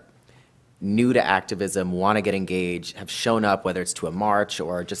are new to activism, want to get engaged, have shown up, whether it's to a march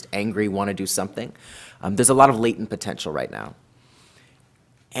or just angry, want to do something. There's a lot of latent potential right now.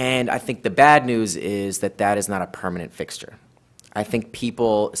 And I think the bad news is that that is not a permanent fixture. I think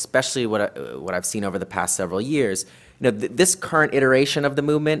people, especially what I've seen over the past several years, you know, this current iteration of the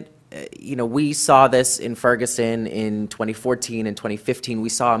movement, you know, we saw this in Ferguson in 2014 and 2015. We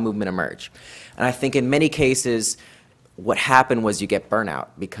saw a movement emerge. And I think in many cases, what happened was you get burnout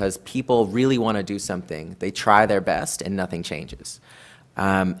because people really want to do something. They try their best and nothing changes.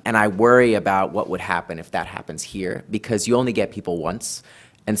 And I worry about what would happen if that happens here, because you only get people once.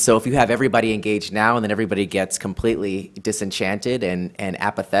 And so if you have everybody engaged now and then everybody gets completely disenchanted and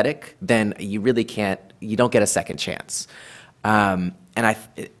apathetic, then you really can't, you don't get a second chance. And I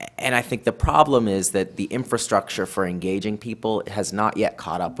think the problem is that the infrastructure for engaging people has not yet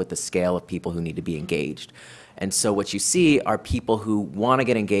caught up with the scale of people who need to be engaged. And so what you see are people who want to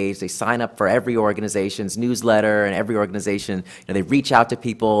get engaged. They sign up for every organization's newsletter and every organization, you know, they reach out to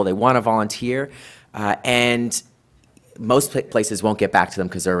people, they want to volunteer, and most places won't get back to them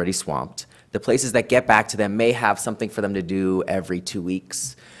because they're already swamped. The places that get back to them may have something for them to do every 2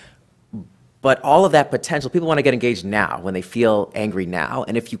 weeks. But all of that potential, people want to get engaged now, when they feel angry now.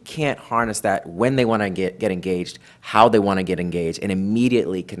 And if you can't harness that when they want to get engaged, how they want to get engaged, and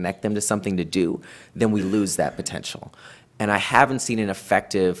immediately connect them to something to do, then we lose that potential. And I haven't seen an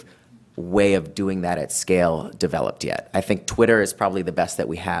effective way of doing that at scale developed yet. I think Twitter is probably the best that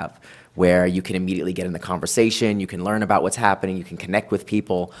we have, where you can immediately get in the conversation, you can learn about what's happening, you can connect with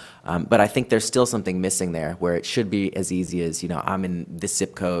people. But I think there's still something missing there, where it should be as easy as, you know, I'm in this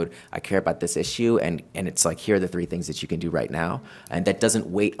zip code, I care about this issue, and it's like, here are the 3 things that you can do right now. And that doesn't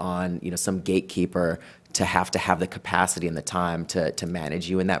wait on, you know, some gatekeeper to have the capacity and the time to manage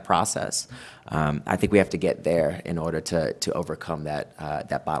you in that process. I think we have to get there in order to overcome that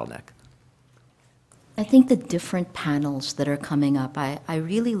bottleneck. I think the different panels that are coming up, I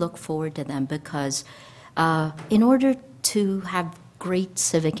really look forward to them, because in order to have great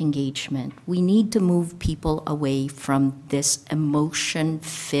civic engagement, we need to move people away from this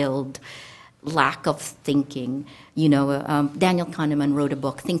emotion-filled lack of thinking. You know, Daniel Kahneman wrote a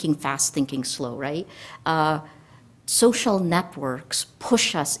book, Thinking Fast, Thinking Slow, right? Social networks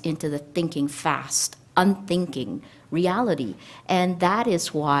push us into the thinking fast, unthinking reality. And that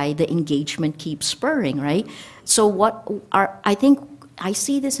is why the engagement keeps spurring, right? So I think I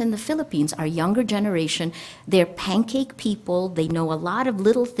see this in the Philippines, our younger generation, they're pancake people, they know a lot of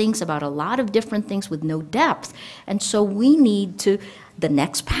little things about a lot of different things with no depth. And so we need to, the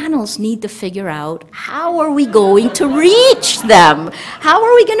next panels need to figure out, how are we going to reach them? How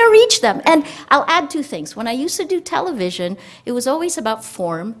are we going to reach them? And I'll add 2 things. When I used to do television, it was always about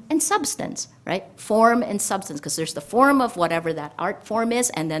form and substance, right? Form and substance, because there's the form of whatever that art form is,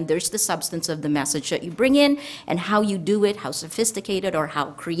 and then there's the substance of the message that you bring in, and how you do it, how sophisticated or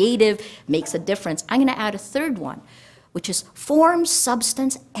how creative makes a difference. I'm going to add a 3rd one, which is form,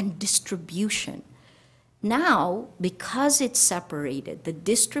 substance, and distribution. Now, because it's separated, the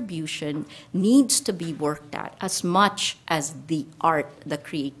distribution needs to be worked at as much as the art, the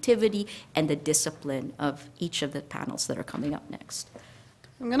creativity, and the discipline of each of the panels that are coming up next.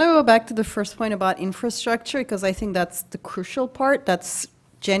 I'm going to go back to the first point about infrastructure, because I think that's the crucial part that's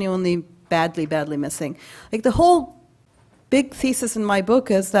genuinely badly missing. Like, the whole big thesis in my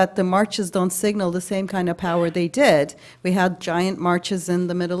book is that the marches don't signal the same kind of power they did. We had giant marches in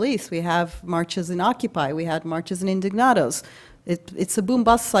the Middle East. We have marches in Occupy. We had marches in Indignados. It's a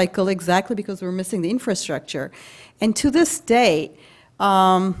boom-bust cycle exactly because we're missing the infrastructure. And to this day,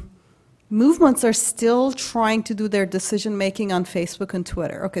 movements are still trying to do their decision-making on Facebook and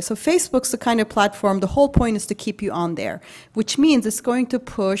Twitter. Okay, so Facebook's the kind of platform, the whole point is to keep you on there, which means it's going to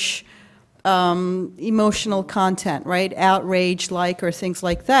push emotional content, right? Outrage, like, or things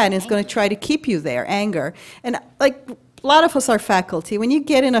like that, and it's going to try to keep you there, anger. And like, a lot of us are faculty. When you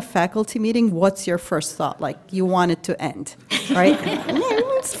get in a faculty meeting, what's your first thought? Like, you want it to end, right? Yeah,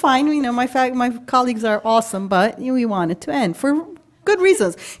 it's fine, you know, my colleagues are awesome, but we want it to end for good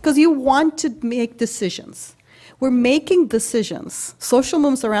reasons, because you want to make decisions. We're making decisions. Social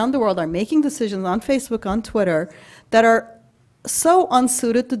movements around the world are making decisions on Facebook, on Twitter, that are so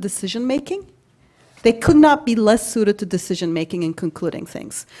unsuited to decision-making. They could not be less suited to decision-making and concluding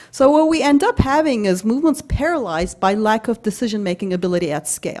things. So what we end up having is movements paralyzed by lack of decision-making ability at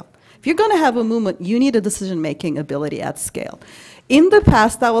scale. If you're going to have a movement, you need a decision-making ability at scale. In the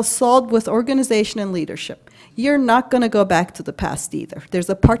past, that was solved with organization and leadership. You're not going to go back to the past either. There's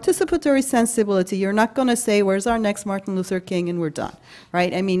a participatory sensibility. You're not going to say, where's our next Martin Luther King, and we're done,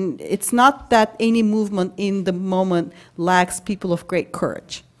 right? I mean, it's not that any movement in the moment lacks people of great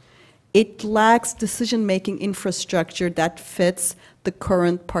courage. It lacks decision-making infrastructure that fits the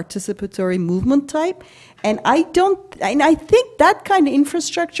current participatory movement type. And I think that kind of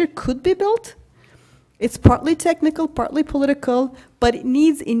infrastructure could be built. It's partly technical, partly political, but it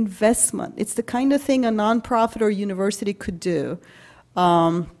needs investment. It's the kind of thing a nonprofit or university could do.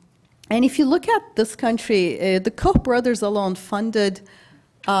 And if you look at this country, the Koch brothers alone funded,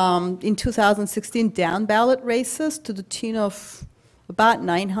 in 2016, down-ballot races to the tune of about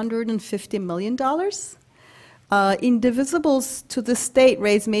 $950 million. Indivisibles to the state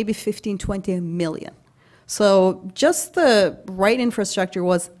raised maybe 15, 20 million. So just the right infrastructure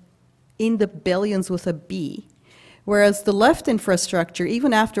was in the billions with a B, whereas the left infrastructure,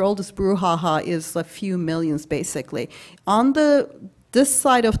 even after all this brouhaha, is a few millions basically. On this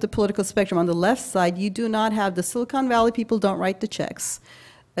side of the political spectrum, on the left side, you do not have the Silicon Valley people don't write the checks.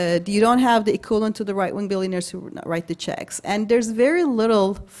 You don't have the equivalent to the right-wing billionaires who write the checks. And there's very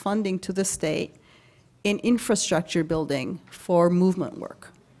little funding to the state in infrastructure building for movement work.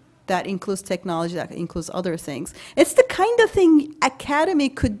 That includes technology, that includes other things. It's the kind of thing academy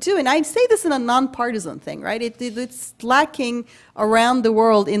could do, and I say this in a nonpartisan thing, right? It's lacking around the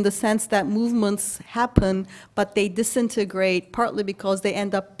world in the sense that movements happen, but they disintegrate partly because they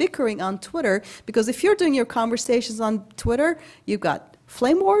end up bickering on Twitter, because if you're doing your conversations on Twitter, you've got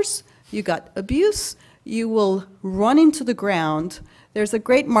flame wars, you got abuse, you will run into the ground. There's a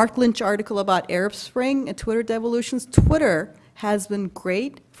great Mark Lynch article about Arab Spring and Twitter devolutions. Twitter has been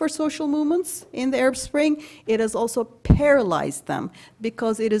great for social movements in the Arab Spring. It has also paralyzed them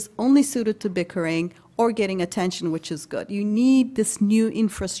because it is only suited to bickering or getting attention, which is good. You need this new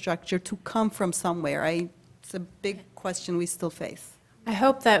infrastructure to come from somewhere. It's a big question we still face. I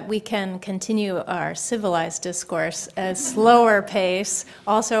hope that we can continue our civilized discourse at a slower pace,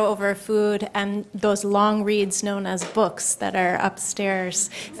 also over food and those long reads known as books that are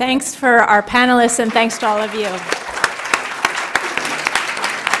upstairs. Thanks for our panelists, and thanks to all of you.